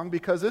be wrong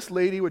because this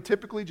lady would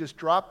typically just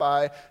drop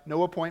by,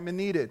 no appointment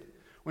needed.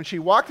 When she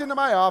walked into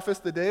my office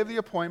the day of the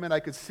appointment,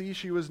 I could see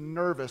she was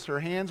nervous.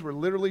 Her hands were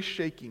literally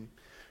shaking.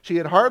 She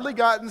had hardly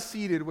gotten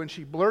seated when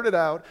she blurted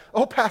out,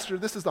 "Oh, Pastor,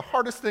 this is the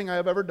hardest thing I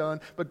have ever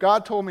done, but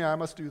God told me I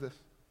must do this."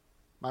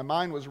 My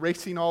mind was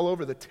racing all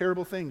over the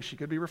terrible things she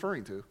could be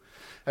referring to.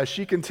 As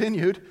she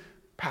continued,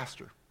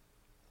 "Pastor,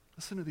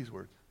 listen to these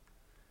words.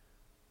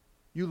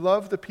 You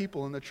love the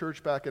people in the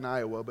church back in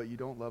Iowa, but you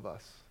don't love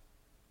us.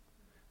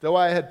 Though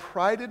I had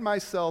prided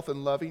myself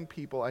in loving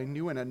people, I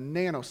knew in a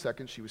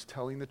nanosecond she was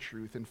telling the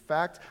truth. In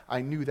fact,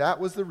 I knew that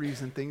was the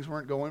reason things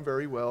weren't going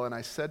very well, and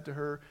I said to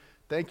her,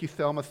 'Thank you,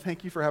 Thelma.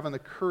 Thank you for having the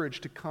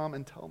courage to come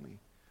and tell me.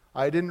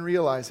 I didn't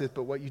realize it,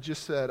 but what you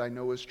just said I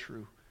know is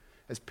true.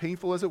 As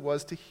painful as it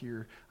was to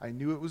hear, I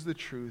knew it was the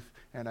truth,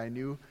 and I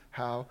knew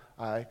how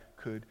I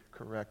could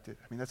correct it.'"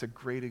 I mean, that's a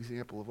great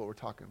example of what we're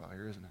talking about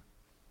here, isn't it?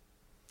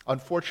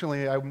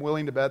 Unfortunately, I'm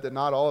willing to bet that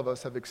not all of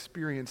us have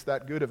experienced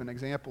that good of an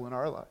example in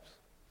our lives.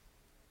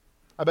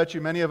 I bet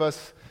you many of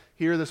us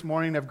here this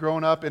morning have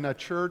grown up in a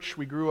church.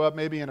 We grew up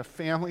maybe in a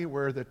family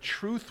where the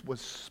truth was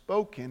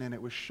spoken and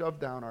it was shoved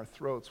down our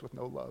throats with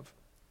no love.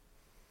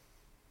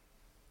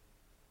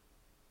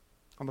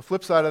 On the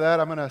flip side of that,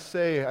 I'm going to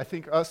say, I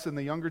think us in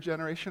the younger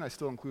generation, I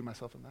still include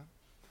myself in that,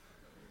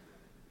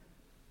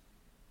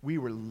 we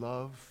were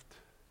loved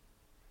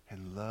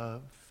and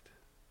loved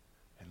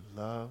and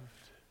loved,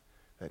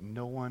 that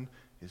no one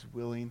is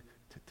willing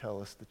to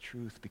tell us the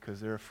truth because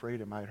they're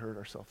afraid it might hurt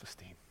our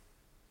self-esteem.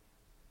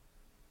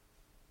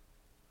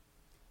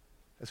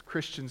 As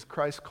Christians,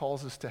 Christ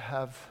calls us to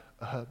have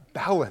a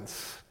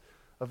balance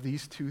of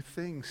these two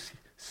things,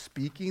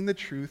 speaking the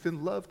truth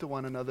in love to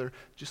one another,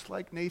 just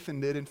like Nathan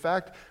did. In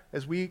fact,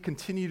 as we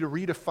continue to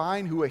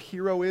redefine who a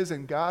hero is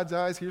in God's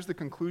eyes, here's the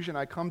conclusion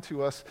I come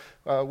to us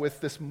with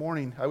this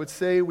morning. I would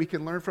say we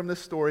can learn from this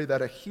story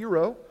that a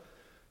hero,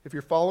 if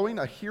you're following,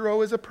 a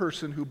hero is a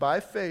person who by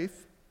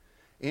faith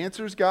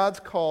answers God's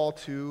call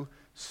to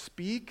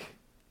speak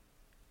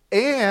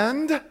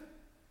and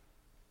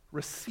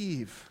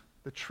receive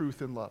the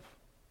truth in love.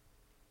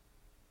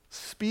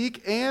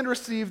 Speak and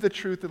receive the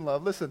truth in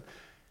love. Listen,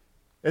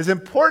 as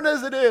important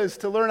as it is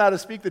to learn how to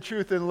speak the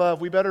truth in love,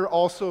 we better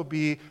also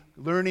be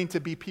learning to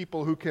be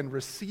people who can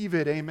receive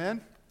it.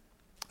 Amen?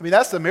 I mean,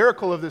 that's the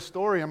miracle of this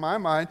story in my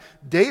mind.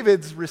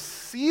 David's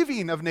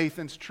receiving of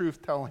Nathan's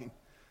truth telling.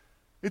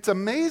 It's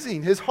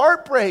amazing. His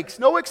heart breaks.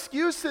 No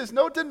excuses,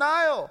 no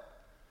denial.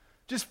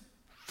 Just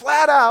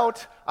flat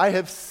out, I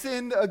have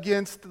sinned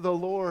against the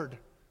Lord.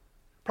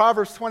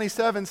 Proverbs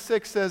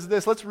 27:6 says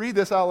this. Let's read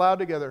this out loud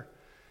together.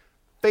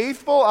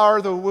 Faithful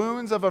are the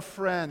wounds of a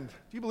friend. Do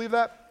you believe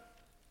that?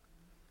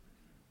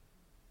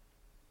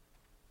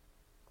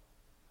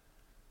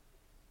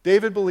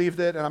 David believed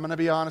it, and I'm going to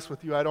be honest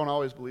with you, I don't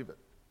always believe it.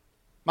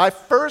 My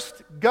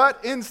first gut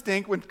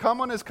instinct when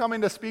someone is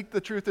coming to speak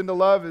the truth into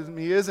love and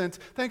me isn't,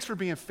 thanks for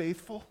being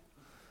faithful.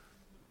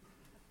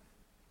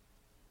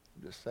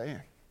 I'm just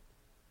saying.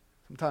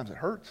 Sometimes it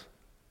hurts.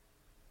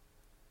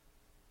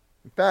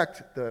 In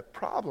fact, the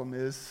problem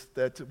is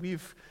that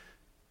we've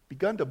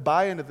begun to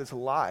buy into this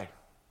lie.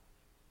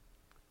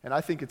 And I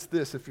think it's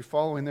this, if you're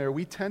following there,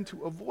 we tend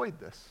to avoid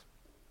this.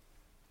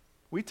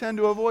 We tend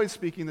to avoid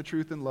speaking the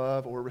truth in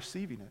love or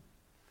receiving it.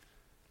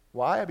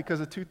 Why?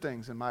 Because of two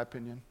things, in my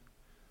opinion.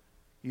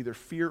 Either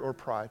fear or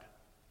pride.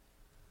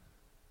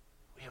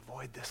 We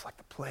avoid this like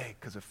the plague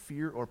because of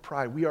fear or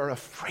pride. We are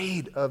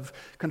afraid of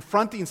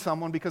confronting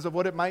someone because of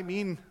what it might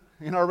mean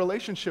in our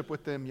relationship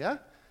with them, yeah?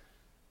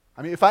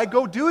 I mean, if I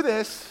go do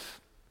this,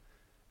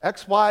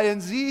 X, Y,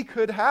 and Z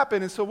could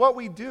happen. And so what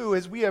we do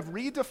is we have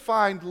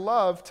redefined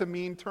love to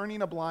mean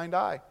turning a blind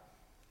eye.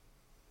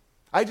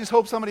 I just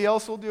hope somebody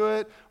else will do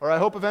it, or I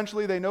hope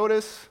eventually they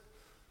notice.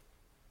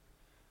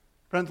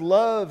 Friends,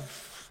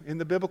 love in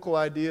the biblical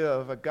idea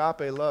of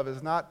agape love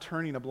is not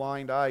turning a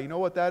blind eye. You know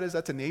what that is?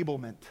 That's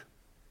enablement.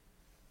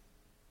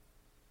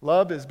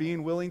 Love is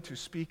being willing to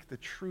speak the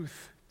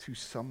truth to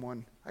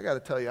someone. I got to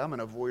tell you, I'm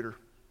an avoider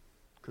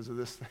because of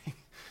this thing.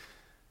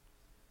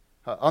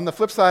 On the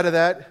flip side of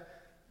that,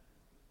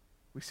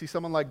 we see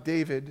someone like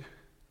David.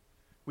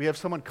 We have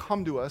someone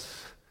come to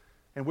us,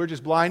 and we're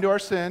just blind to our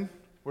sin.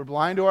 We're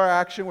blind to our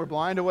action. We're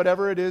blind to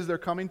whatever it is they're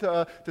coming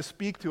to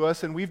speak to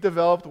us, and we've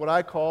developed what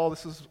I call,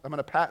 I'm going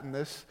to patent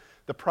this,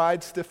 the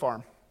pride stiff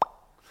arm.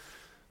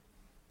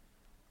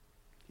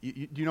 Do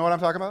you know what I'm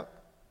talking about?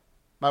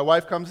 My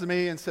wife comes to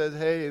me and says,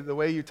 hey, the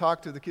way you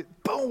talk to the kid,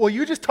 boom, well,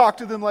 you just talked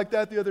to them like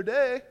that the other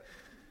day.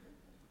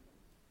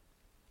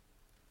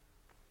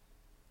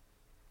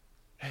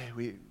 Hey,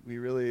 we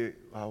really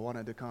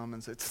wanted to come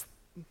and say,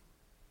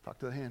 talk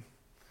to the hand.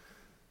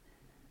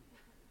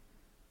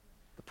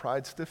 The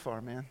pride stiff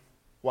arm, man.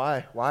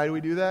 Why? Why do we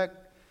do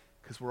that?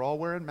 Because we're all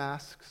wearing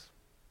masks.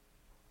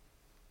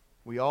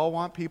 We all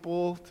want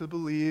people to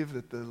believe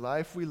that the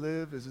life we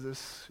live is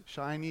this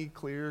shiny,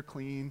 clear,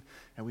 clean,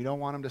 and we don't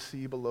want them to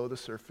see below the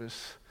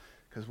surface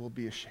because we'll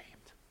be ashamed.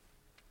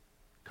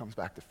 Comes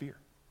back to fear.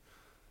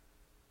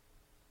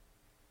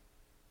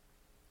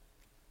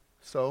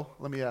 So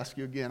let me ask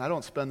you again. I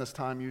don't spend this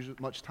time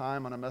much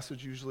time on a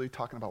message usually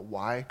talking about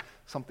why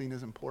something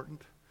is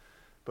important.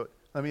 But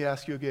let me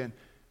ask you again.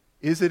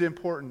 Is it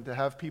important to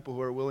have people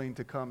who are willing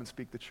to come and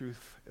speak the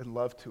truth and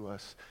love to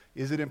us?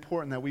 Is it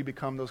important that we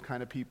become those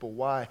kind of people?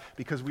 Why?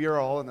 Because we are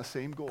all in the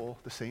same goal,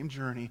 the same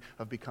journey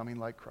of becoming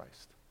like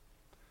Christ.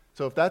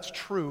 So if that's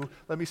true,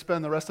 let me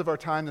spend the rest of our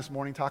time this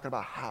morning talking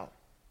about how.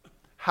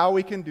 How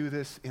we can do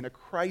this in a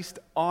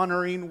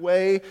Christ-honoring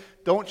way.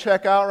 Don't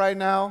check out right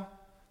now.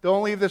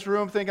 Don't leave this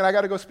room thinking, I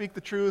got to go speak the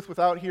truth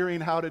without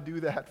hearing how to do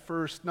that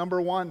first. Number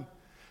one,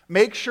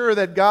 make sure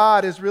that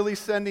God is really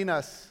sending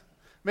us.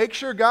 Make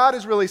sure God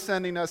is really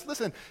sending us.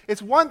 Listen,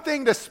 it's one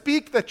thing to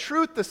speak the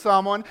truth to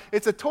someone.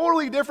 It's a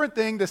totally different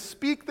thing to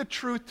speak the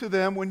truth to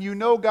them when you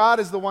know God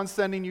is the one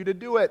sending you to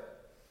do it.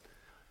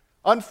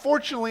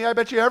 Unfortunately, I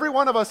bet you every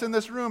one of us in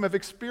this room have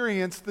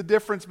experienced the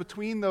difference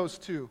between those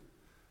two.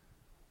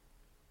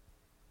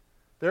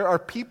 There are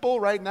people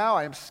right now,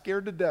 I am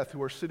scared to death,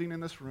 who are sitting in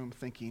this room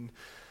thinking,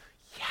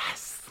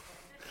 yes,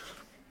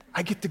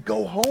 I get to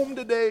go home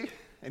today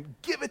and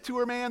give it to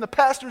her, man. The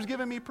pastor's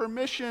giving me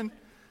permission.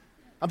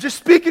 I'm just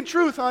speaking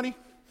truth, honey.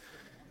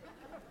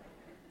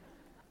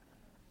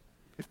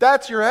 If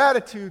that's your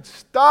attitude,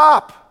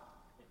 stop.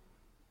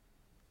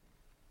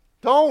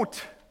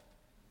 Don't.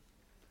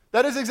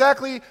 That is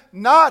exactly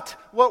not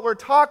what we're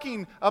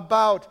talking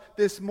about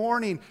this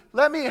morning.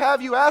 Let me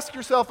have you ask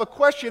yourself a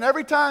question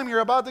every time you're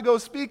about to go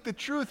speak the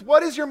truth.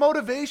 What is your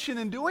motivation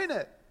in doing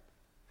it?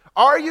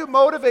 Are you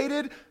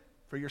motivated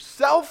for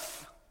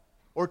yourself,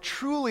 or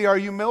truly are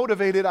you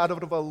motivated out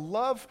of a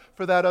love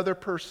for that other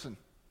person?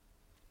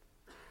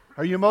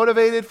 Are you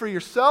motivated for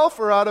yourself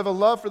or out of a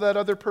love for that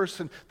other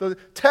person? The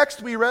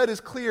text we read is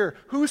clear.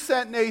 Who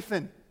sent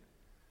Nathan?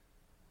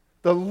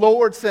 The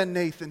Lord sent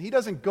Nathan. He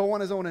doesn't go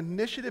on his own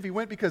initiative. He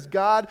went because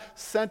God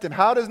sent him.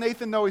 How does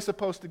Nathan know he's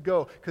supposed to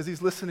go? Because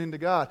he's listening to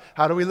God.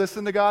 How do we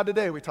listen to God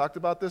today? We talked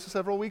about this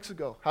several weeks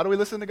ago. How do we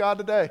listen to God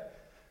today?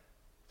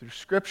 Through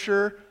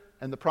Scripture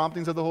and the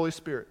promptings of the Holy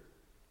Spirit.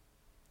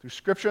 Through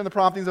Scripture and the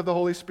promptings of the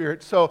Holy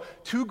Spirit. So,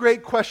 two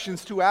great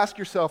questions to ask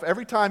yourself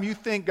every time you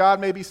think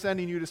God may be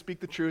sending you to speak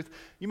the truth.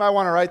 You might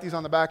want to write these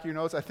on the back of your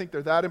notes. I think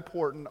they're that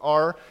important.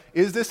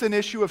 Is this an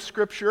issue of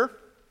Scripture?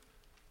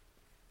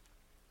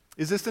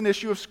 Is this an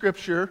issue of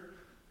Scripture?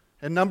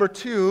 And number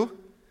two,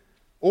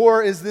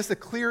 or is this a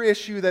clear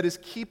issue that is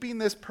keeping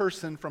this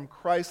person from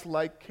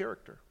Christ-like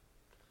character?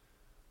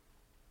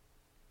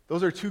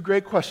 Those are two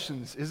great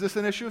questions. Is this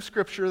an issue of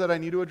Scripture that I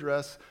need to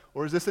address,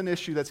 or is this an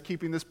issue that's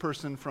keeping this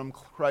person from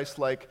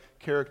Christ-like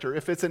character?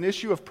 If it's an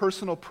issue of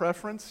personal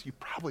preference, you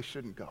probably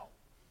shouldn't go.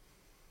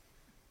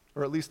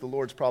 Or at least the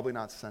Lord's probably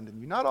not sending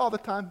you. Not all the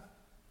time.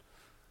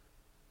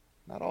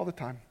 Not all the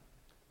time.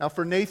 Now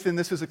for Nathan,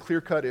 this is a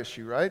clear-cut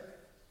issue, right?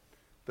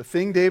 The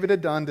thing David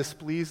had done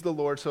displeased the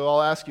Lord, so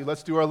I'll ask you,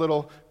 let's do our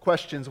little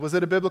questions. Was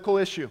it a biblical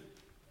issue?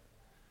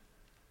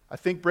 I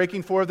think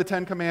breaking 4 of the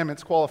 10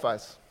 commandments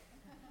qualifies.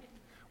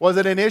 Was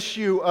it an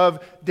issue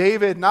of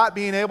David not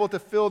being able to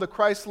fill the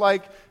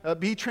Christ-like,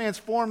 be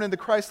transformed into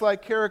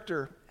Christ-like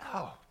character?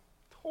 No,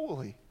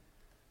 totally.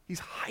 He's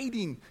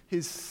hiding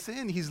his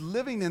sin. He's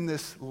living in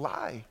this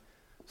lie.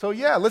 So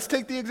yeah, let's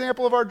take the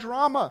example of our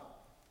drama.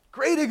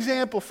 Great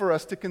example for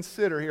us to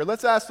consider here.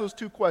 Let's ask those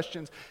two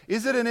questions.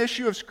 Is it an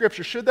issue of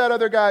Scripture? Should that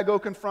other guy go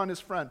confront his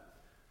friend?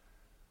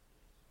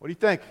 What do you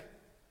think?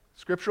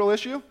 Scriptural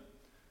issue?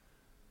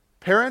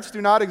 Parents,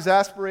 do not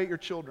exasperate your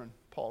children,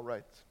 Paul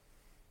writes.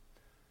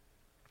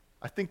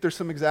 I think there's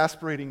some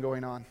exasperating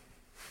going on.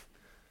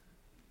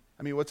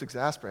 I mean, what's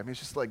exasperating? I mean, it's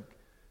just like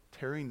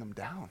tearing them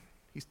down.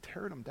 He's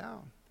tearing them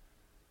down.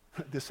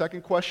 The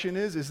second question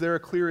is there a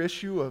clear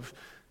issue of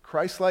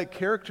Christ-like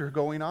character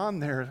going on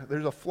there?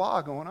 There's a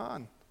flaw going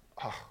on.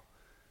 Oh,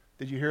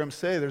 did you hear him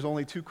say there's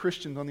only 2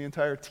 Christians on the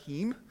entire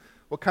team?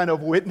 What kind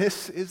of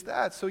witness is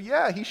that? So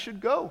yeah, he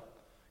should go.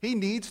 He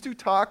needs to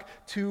talk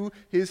to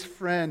his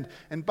friend.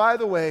 And by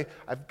the way,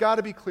 I've got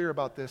to be clear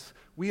about this.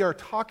 We are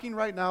talking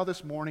right now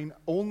this morning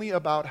only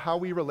about how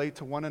we relate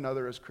to one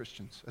another as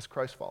Christians, as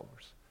Christ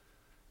followers.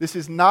 This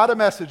is not a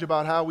message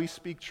about how we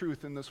speak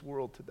truth in this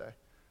world today,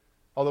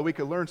 although we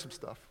could learn some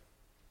stuff.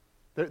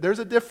 There's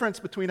a difference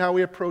between how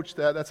we approach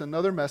that. That's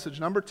another message.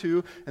 Number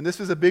 2, and this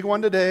is a big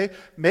one today,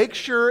 make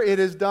sure it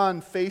is done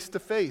face to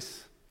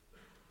face.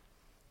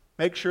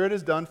 Make sure it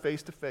is done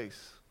face to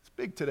face. It's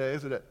big today,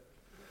 isn't it?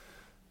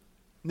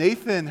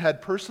 Nathan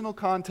had personal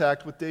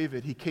contact with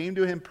David. He came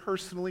to him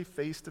personally,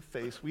 face to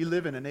face. We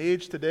live in an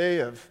age today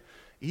of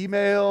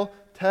email,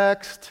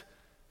 text,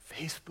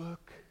 Facebook,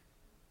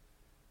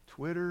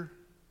 Twitter,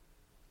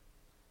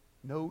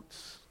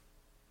 notes.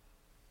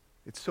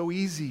 It's so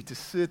easy to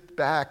sit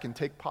back and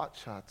take pot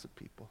shots at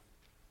people.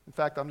 In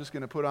fact, I'm just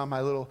going to put on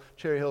my little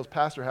Cherry Hills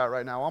pastor hat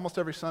right now. Almost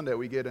every Sunday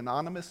we get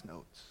anonymous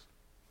notes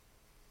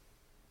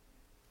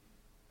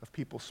of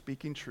people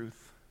speaking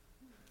truth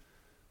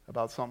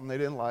about something they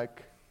didn't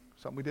like,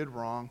 something we did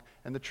wrong.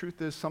 And the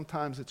truth is,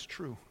 sometimes it's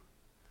true.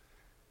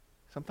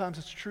 Sometimes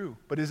it's true.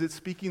 But is it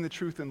speaking the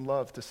truth in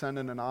love to send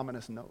an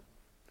anonymous note?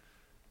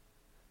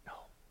 No.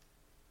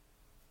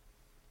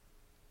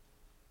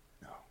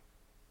 No.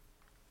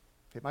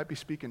 It might be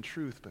speaking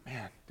truth, but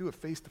man, do it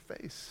face to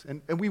face.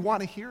 And we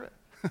want to hear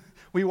it.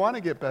 We want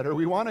to get better.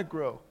 We want to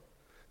grow.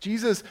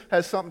 Jesus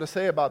has something to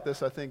say about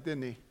this, I think,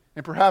 didn't he?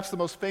 And perhaps the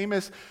most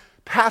famous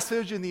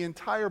passage in the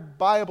entire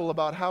Bible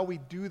about how we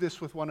do this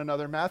with one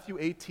another. Matthew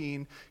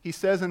 18, he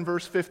says in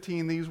verse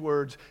 15 these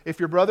words, if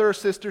your brother or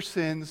sister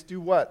sins, do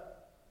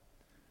what?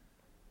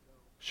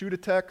 Shoot a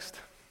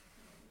text?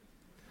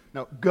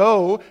 No,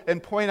 go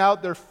and point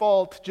out their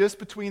fault just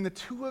between the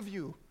two of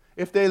you.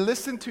 If they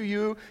listen to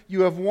you,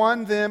 you have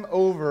won them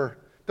over.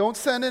 Don't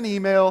send an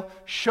email.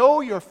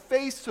 Show your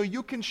face so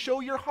you can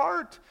show your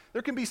heart.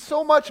 There can be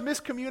so much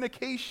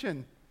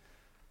miscommunication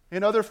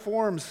in other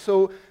forms.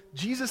 So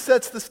Jesus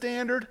sets the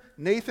standard.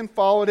 Nathan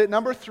followed it.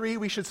 Number 3,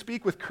 we should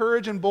speak with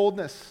courage and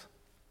boldness.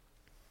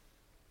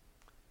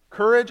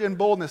 Courage and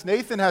boldness.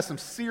 Nathan has some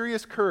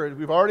serious courage.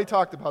 We've already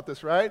talked about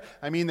this, right?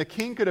 I mean, the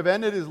king could have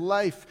ended his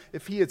life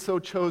if he had so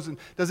chosen.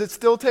 Does it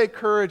still take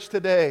courage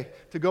today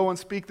to go and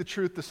speak the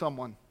truth to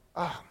someone?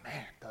 Oh,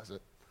 man, does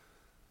it.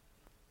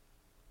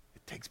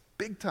 It takes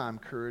big time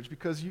courage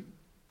because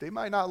they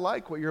might not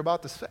like what you're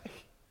about to say.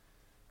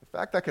 In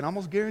fact, I can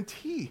almost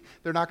guarantee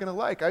they're not going to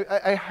like.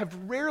 I have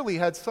rarely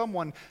had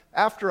someone,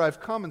 after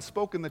I've come and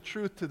spoken the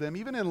truth to them,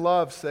 even in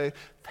love, say,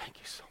 thank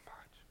you so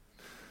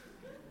much.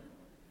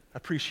 I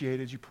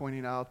appreciated you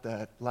pointing out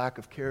that lack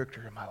of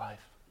character in my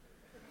life.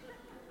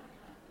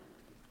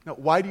 Now,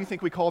 why do you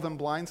think we call them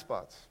blind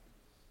spots?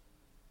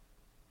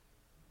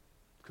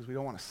 Because we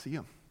don't want to see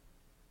them.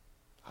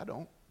 I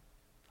don't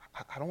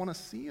want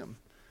to see them.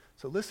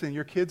 So listen,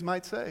 your kids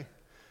might say,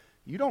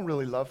 you don't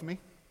really love me.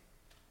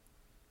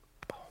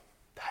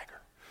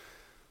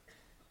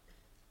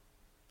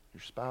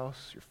 your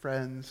spouse, your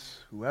friends,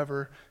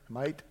 whoever,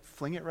 might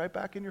fling it right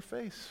back in your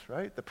face,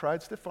 right? The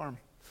pride stiff arm.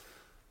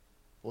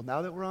 Well,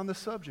 now that we're on the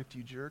subject,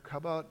 you jerk, how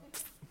about...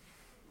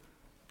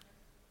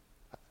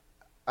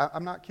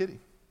 I'm not kidding.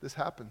 This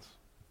happens.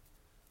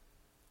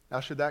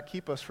 Now, should that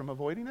keep us from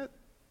avoiding it?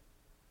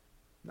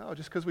 No,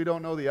 just because we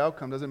don't know the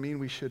outcome doesn't mean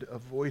we should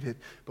avoid it,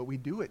 but we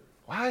do it.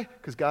 Why?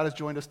 Because God has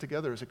joined us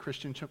together as a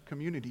Christian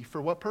community.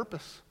 For what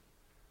purpose?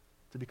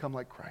 To become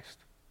like Christ.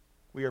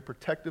 We are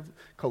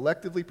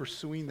collectively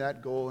pursuing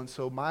that goal, and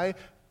so my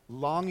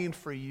longing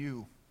for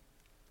you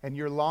and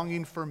your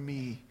longing for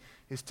me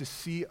is to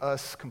see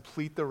us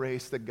complete the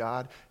race that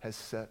God has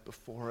set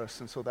before us,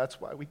 and so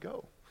that's why we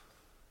go.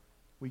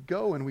 We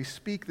go and we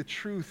speak the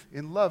truth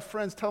in love.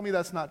 Friends, tell me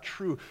that's not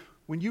true.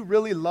 When you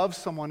really love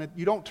someone,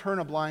 you don't turn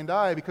a blind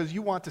eye because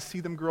you want to see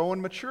them grow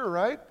and mature,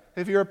 right?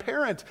 If you're a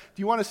parent, do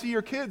you want to see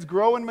your kids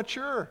grow and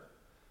mature?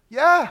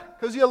 Yeah,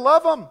 because you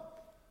love them.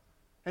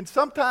 And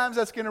sometimes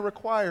that's going to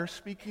require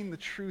speaking the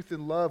truth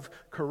in love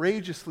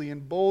courageously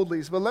and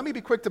boldly. But let me be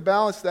quick to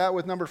balance that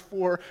with number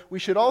 4. We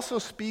should also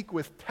speak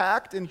with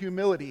tact and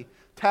humility.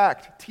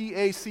 Tact,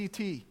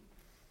 T-A-C-T.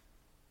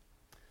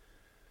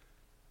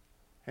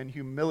 And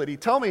humility.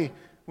 Tell me,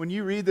 when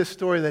you read this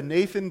story, that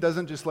Nathan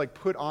doesn't just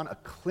put on a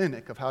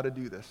clinic of how to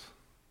do this.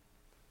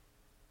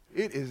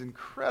 It is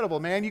incredible,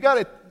 man.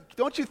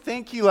 Don't you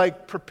think he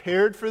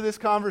prepared for this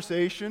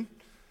conversation?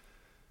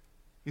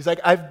 He's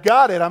like, I've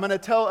got it. I'm going to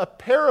tell a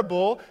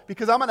parable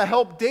because I'm going to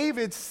help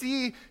David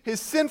see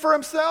his sin for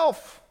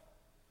himself.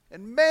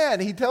 And man,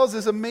 he tells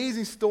this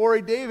amazing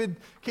story. David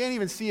can't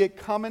even see it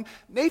coming.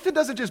 Nathan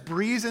doesn't just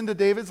breeze into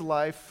David's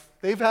life.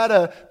 They've had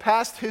a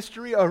past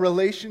history, a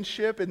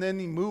relationship, and then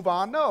he move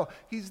on. No,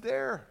 he's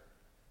there.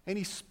 And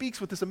he speaks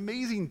with this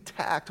amazing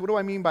tact. What do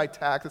I mean by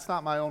tact? It's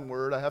not my own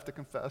word, I have to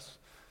confess.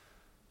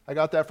 I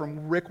got that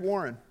from Rick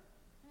Warren.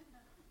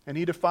 And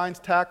he defines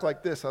tact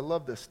like this. I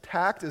love this.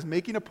 Tact is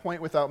making a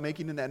point without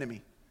making an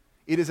enemy.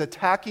 It is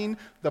attacking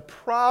the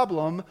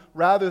problem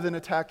rather than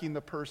attacking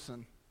the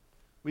person.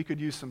 We could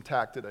use some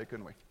tact today,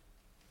 couldn't we?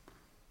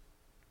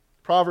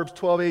 Proverbs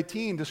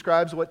 12:18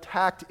 describes what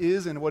tact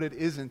is and what it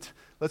isn't.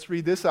 Let's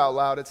read this out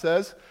loud. It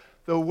says,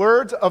 "The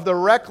words of the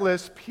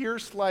reckless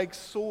pierce like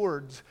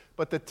swords,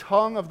 but the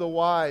tongue of the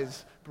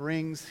wise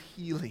brings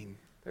healing."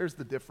 There's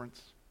the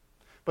difference.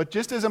 But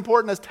just as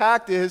important as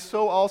tact is,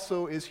 so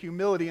also is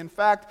humility. In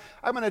fact,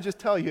 I'm going to just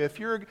tell you, if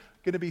you're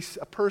going to be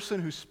a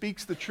person who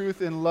speaks the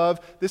truth in love,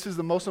 this is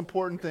the most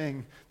important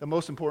thing, the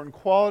most important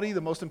quality,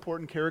 the most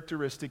important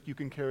characteristic you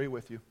can carry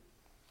with you.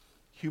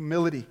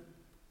 Humility.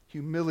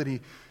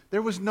 Humility.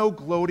 There was no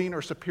gloating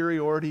or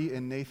superiority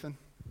in Nathan.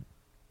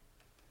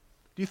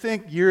 Do you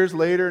think years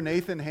later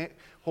Nathan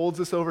holds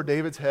this over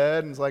David's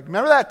head and is like,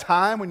 remember that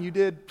time when you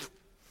did?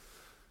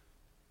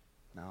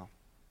 No.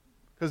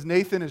 Because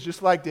Nathan is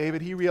just like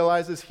David. He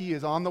realizes he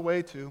is on the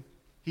way to.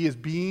 He is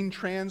being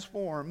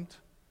transformed.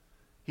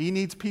 He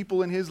needs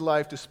people in his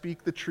life to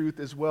speak the truth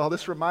as well.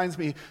 This reminds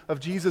me of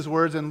Jesus'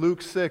 words in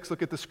Luke 6.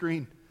 Look at the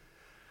screen.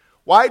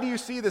 "Why do you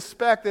see the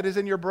speck that is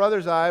in your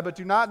brother's eye, but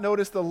do not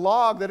notice the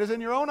log that is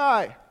in your own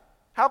eye?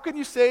 How can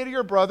you say to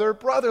your brother,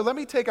 'Brother, let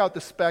me take out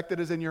the speck that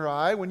is in your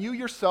eye,' when you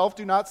yourself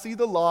do not see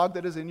the log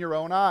that is in your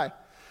own eye?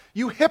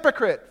 You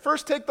hypocrite!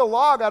 First take the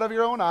log out of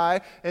your own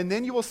eye, and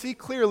then you will see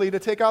clearly to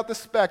take out the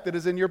speck that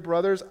is in your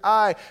brother's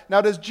eye." Now,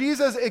 does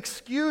Jesus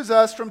excuse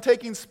us from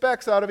taking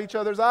specks out of each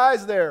other's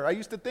eyes there? I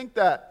used to think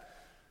that.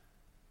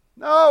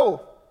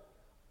 No.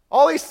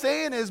 All he's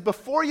saying is,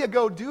 before you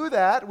go do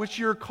that, which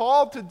you're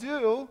called to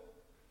do,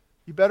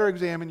 you better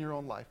examine your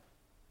own life.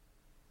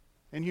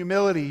 In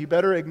humility, you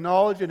better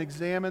acknowledge and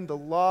examine the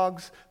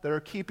logs that are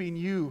keeping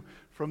you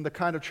from the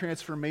kind of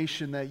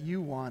transformation that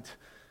you want.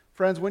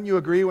 Friends, wouldn't you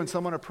agree when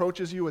someone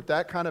approaches you with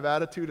that kind of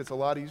attitude, it's a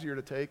lot easier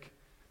to take?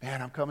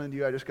 Man, I'm coming to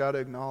you, I just got to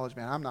acknowledge,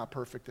 man, I'm not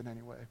perfect in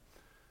any way.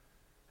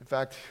 In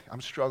fact,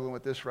 I'm struggling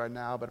with this right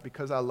now, but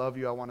because I love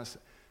you, I want to say,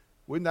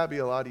 wouldn't that be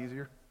a lot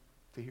easier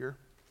to hear?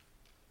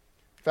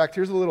 In fact,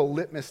 here's a little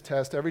litmus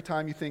test every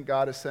time you think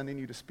God is sending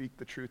you to speak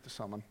the truth to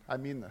someone. I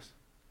mean this.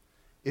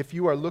 If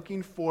you are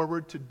looking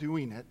forward to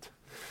doing it,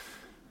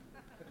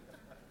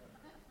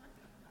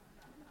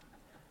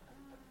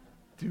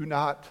 do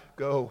not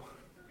go.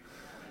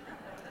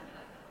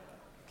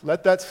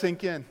 Let that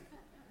sink in.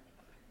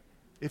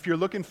 If you're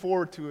looking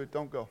forward to it,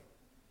 don't go.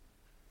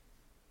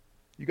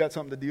 You got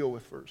something to deal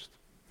with first.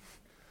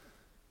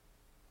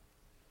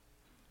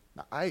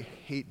 Now, I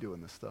hate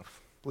doing this stuff.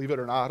 Believe it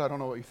or not, I don't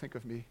know what you think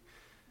of me,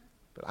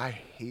 but I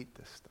hate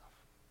this stuff.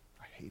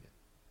 I hate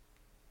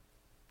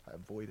it. I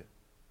avoid it.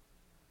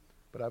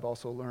 But I've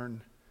also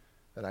learned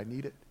that I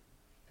need it.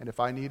 And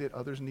if I need it,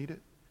 others need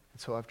it. And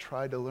so I've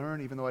tried to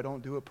learn, even though I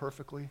don't do it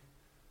perfectly,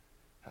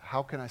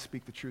 how can I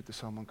speak the truth to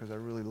someone because I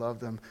really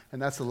love them?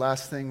 And that's the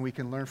last thing we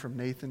can learn from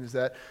Nathan, is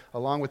that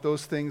along with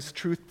those things,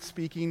 truth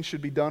speaking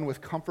should be done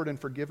with comfort and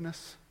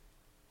forgiveness.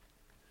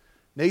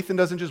 Nathan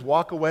doesn't just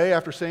walk away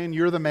after saying,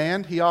 "You're the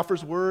man." He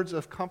offers words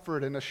of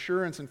comfort and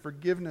assurance and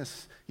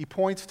forgiveness. He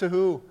points to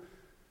who?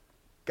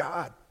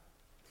 God.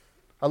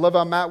 I love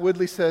how Matt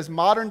Woodley says,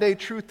 modern day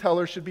truth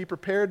tellers should be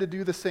prepared to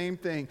do the same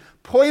thing.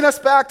 Point us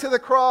back to the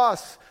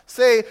cross.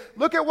 Say,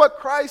 look at what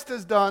Christ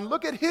has done.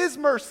 Look at his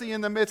mercy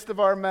in the midst of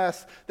our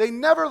mess. They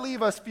never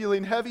leave us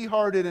feeling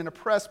heavy-hearted and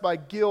oppressed by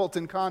guilt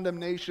and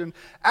condemnation.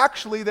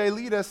 Actually, they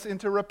lead us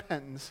into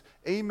repentance.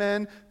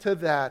 Amen to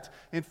that.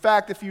 In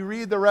fact, if you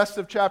read the rest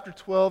of chapter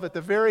 12, at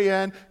the very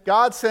end,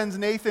 God sends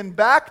Nathan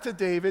back to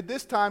David,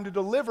 this time to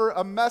deliver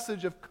a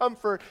message of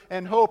comfort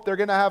and hope. They're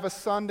going to have a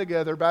son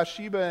together,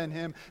 Bathsheba and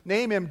him.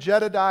 Name him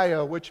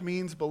Jedediah, which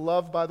means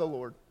beloved by the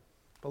Lord.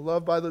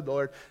 Beloved by the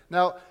Lord.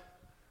 Now,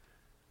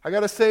 I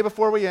got to say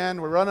before we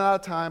end, we're running out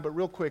of time, but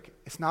real quick,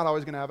 it's not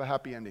always going to have a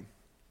happy ending.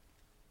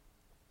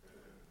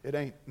 It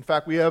ain't. In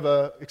fact, we have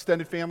an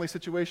extended family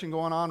situation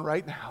going on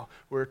right now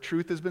where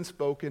truth has been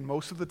spoken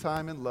most of the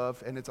time in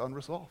love, and it's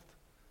unresolved.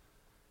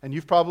 And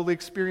you've probably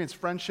experienced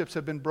friendships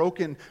have been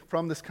broken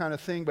from this kind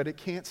of thing, but it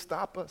can't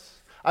stop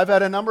us. I've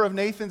had a number of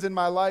Nathans in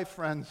my life,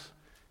 friends,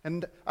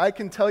 and I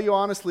can tell you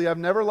honestly, I've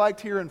never liked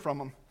hearing from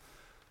them.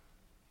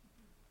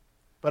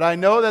 But I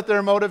know that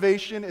their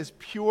motivation is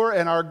pure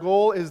and our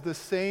goal is the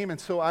same, and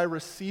so I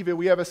receive it.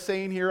 We have a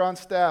saying here on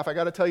staff, I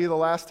got to tell you the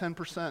last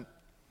 10%.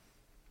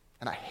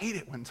 And I hate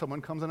it when someone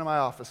comes into my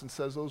office and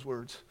says those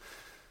words.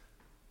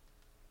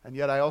 And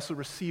yet I also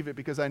receive it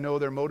because I know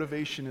their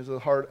motivation is a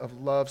heart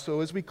of love.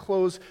 So as we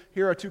close,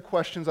 here are two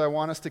questions I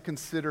want us to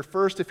consider.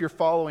 First, if you're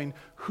following,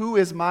 who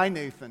is my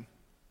Nathan?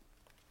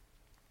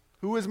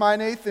 Who is my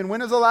Nathan?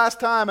 When is the last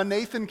time a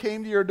Nathan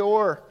came to your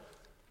door?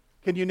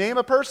 Can you name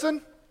a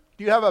person?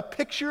 Do you have a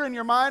picture in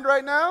your mind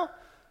right now?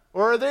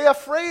 Or are they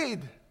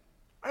afraid?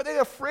 Are they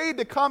afraid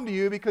to come to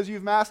you because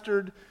you've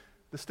mastered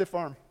the stiff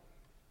arm?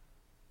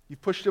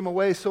 You've pushed them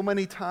away so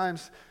many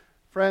times.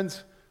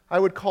 Friends, I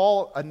would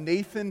call a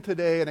Nathan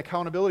today an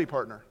accountability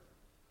partner.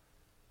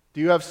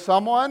 Do you have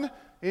someone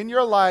in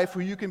your life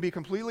who you can be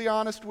completely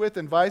honest with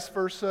and vice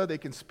versa? They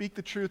can speak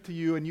the truth to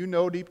you and you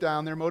know deep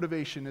down their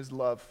motivation is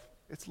love.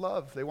 It's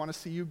love. They want to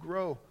see you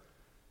grow.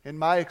 In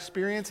my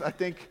experience, I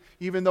think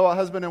even though a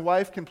husband and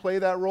wife can play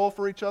that role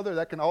for each other,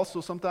 that can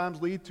also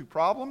sometimes lead to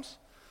problems.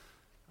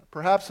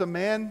 Perhaps a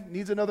man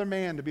needs another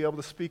man to be able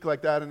to speak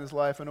like that in his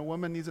life, and a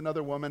woman needs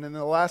another woman. And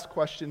the last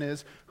question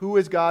is, who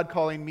is God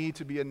calling me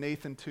to be a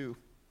Nathan to?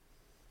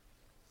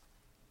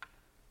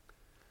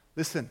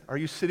 Listen, are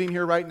you sitting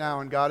here right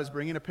now and God is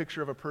bringing a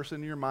picture of a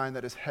person in your mind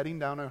that is heading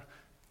down a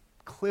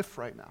cliff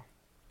right now,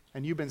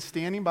 and you've been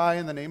standing by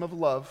in the name of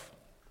love,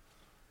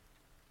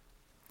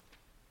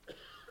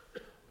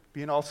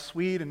 being all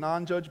sweet and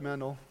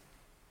non-judgmental,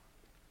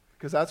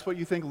 because that's what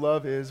you think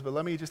love is. But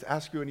let me just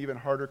ask you an even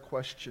harder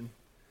question.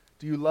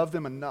 Do you love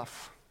them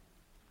enough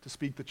to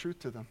speak the truth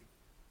to them?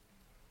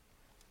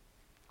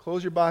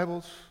 Close your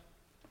Bibles.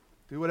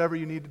 Do whatever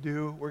you need to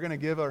do. We're going to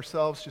give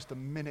ourselves just a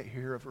minute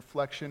here of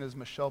reflection as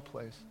Michelle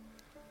plays.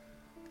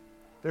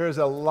 There is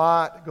a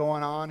lot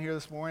going on here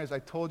this morning. As I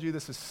told you,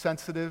 this is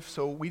sensitive,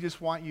 so we just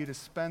want you to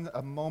spend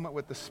a moment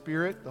with the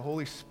Spirit, the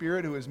Holy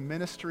Spirit who is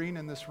ministering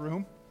in this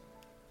room.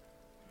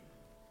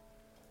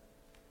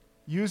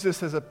 Use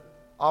this as an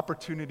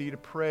opportunity to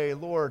pray,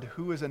 Lord,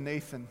 who is a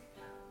Nathan?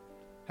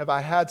 Have I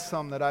had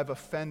some that I've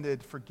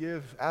offended?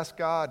 Forgive. Ask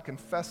God.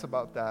 Confess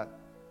about that.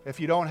 If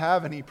you don't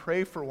have any,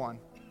 pray for one.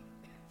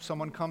 If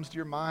someone comes to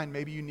your mind,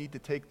 maybe you need to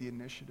take the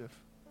initiative.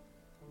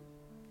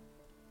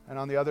 And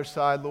on the other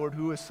side, Lord,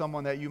 who is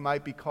someone that you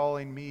might be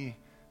calling me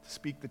to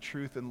speak the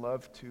truth and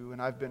love to,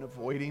 and I've been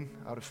avoiding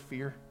out of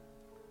fear?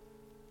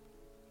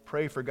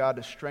 Pray for God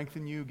to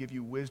strengthen you, give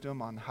you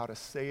wisdom on how to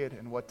say it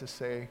and what to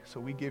say. So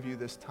we give you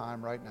this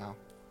time right now.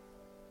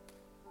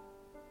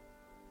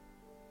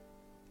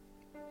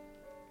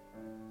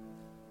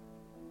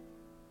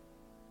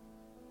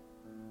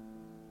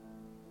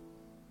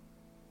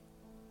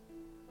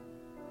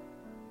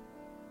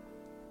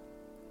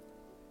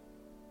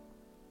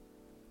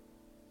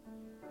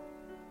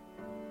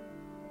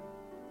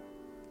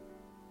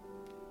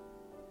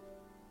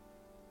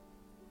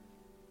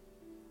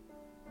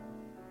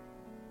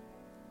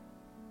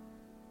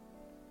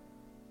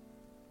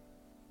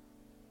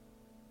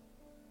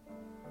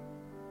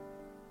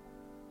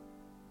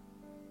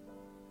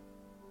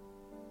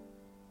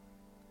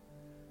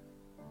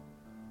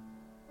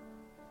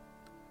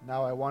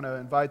 Now I want to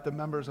invite the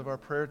members of our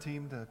prayer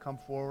team to come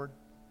forward.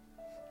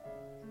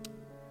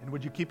 And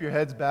would you keep your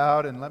heads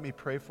bowed and let me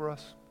pray for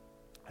us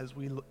as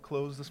we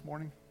close this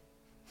morning?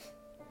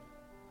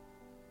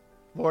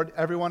 Lord,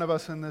 every one of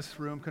us in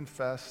this room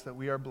confess that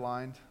we are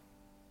blind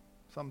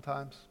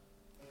sometimes,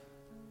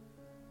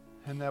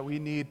 and that we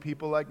need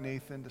people like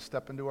Nathan to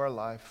step into our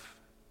life.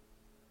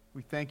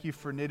 We thank you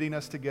for knitting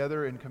us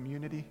together in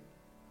community.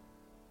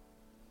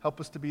 Help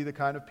us to be the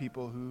kind of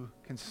people who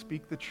can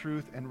speak the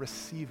truth and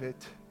receive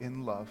it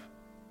in love.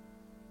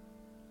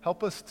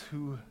 Help us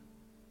to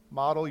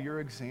model your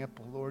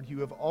example, Lord. You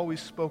have always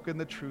spoken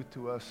the truth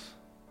to us.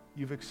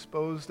 You've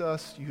exposed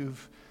us,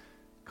 you've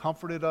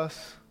comforted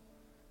us,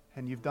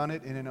 and you've done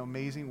it in an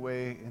amazing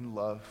way in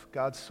love.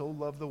 God so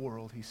loved the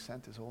world, he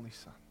sent his only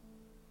Son.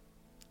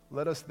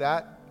 Let us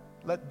that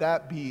Let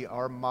that be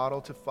our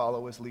model to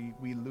follow as we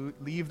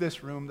leave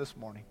this room this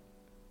morning.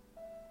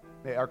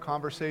 May our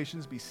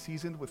conversations be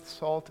seasoned with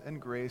salt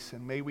and grace,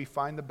 and may we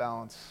find the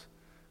balance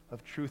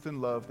of truth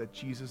and love that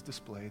Jesus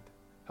displayed.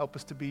 Help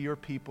us to be your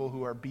people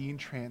who are being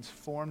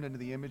transformed into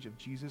the image of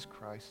Jesus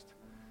Christ.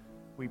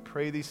 We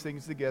pray these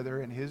things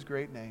together in his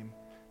great name.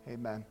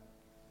 Amen.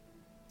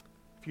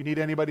 If you need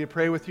anybody to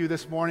pray with you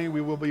this morning,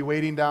 we will be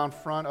waiting down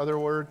front.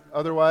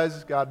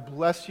 Otherwise, God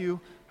bless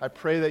you. I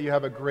pray that you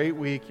have a great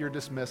week. You're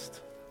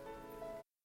dismissed.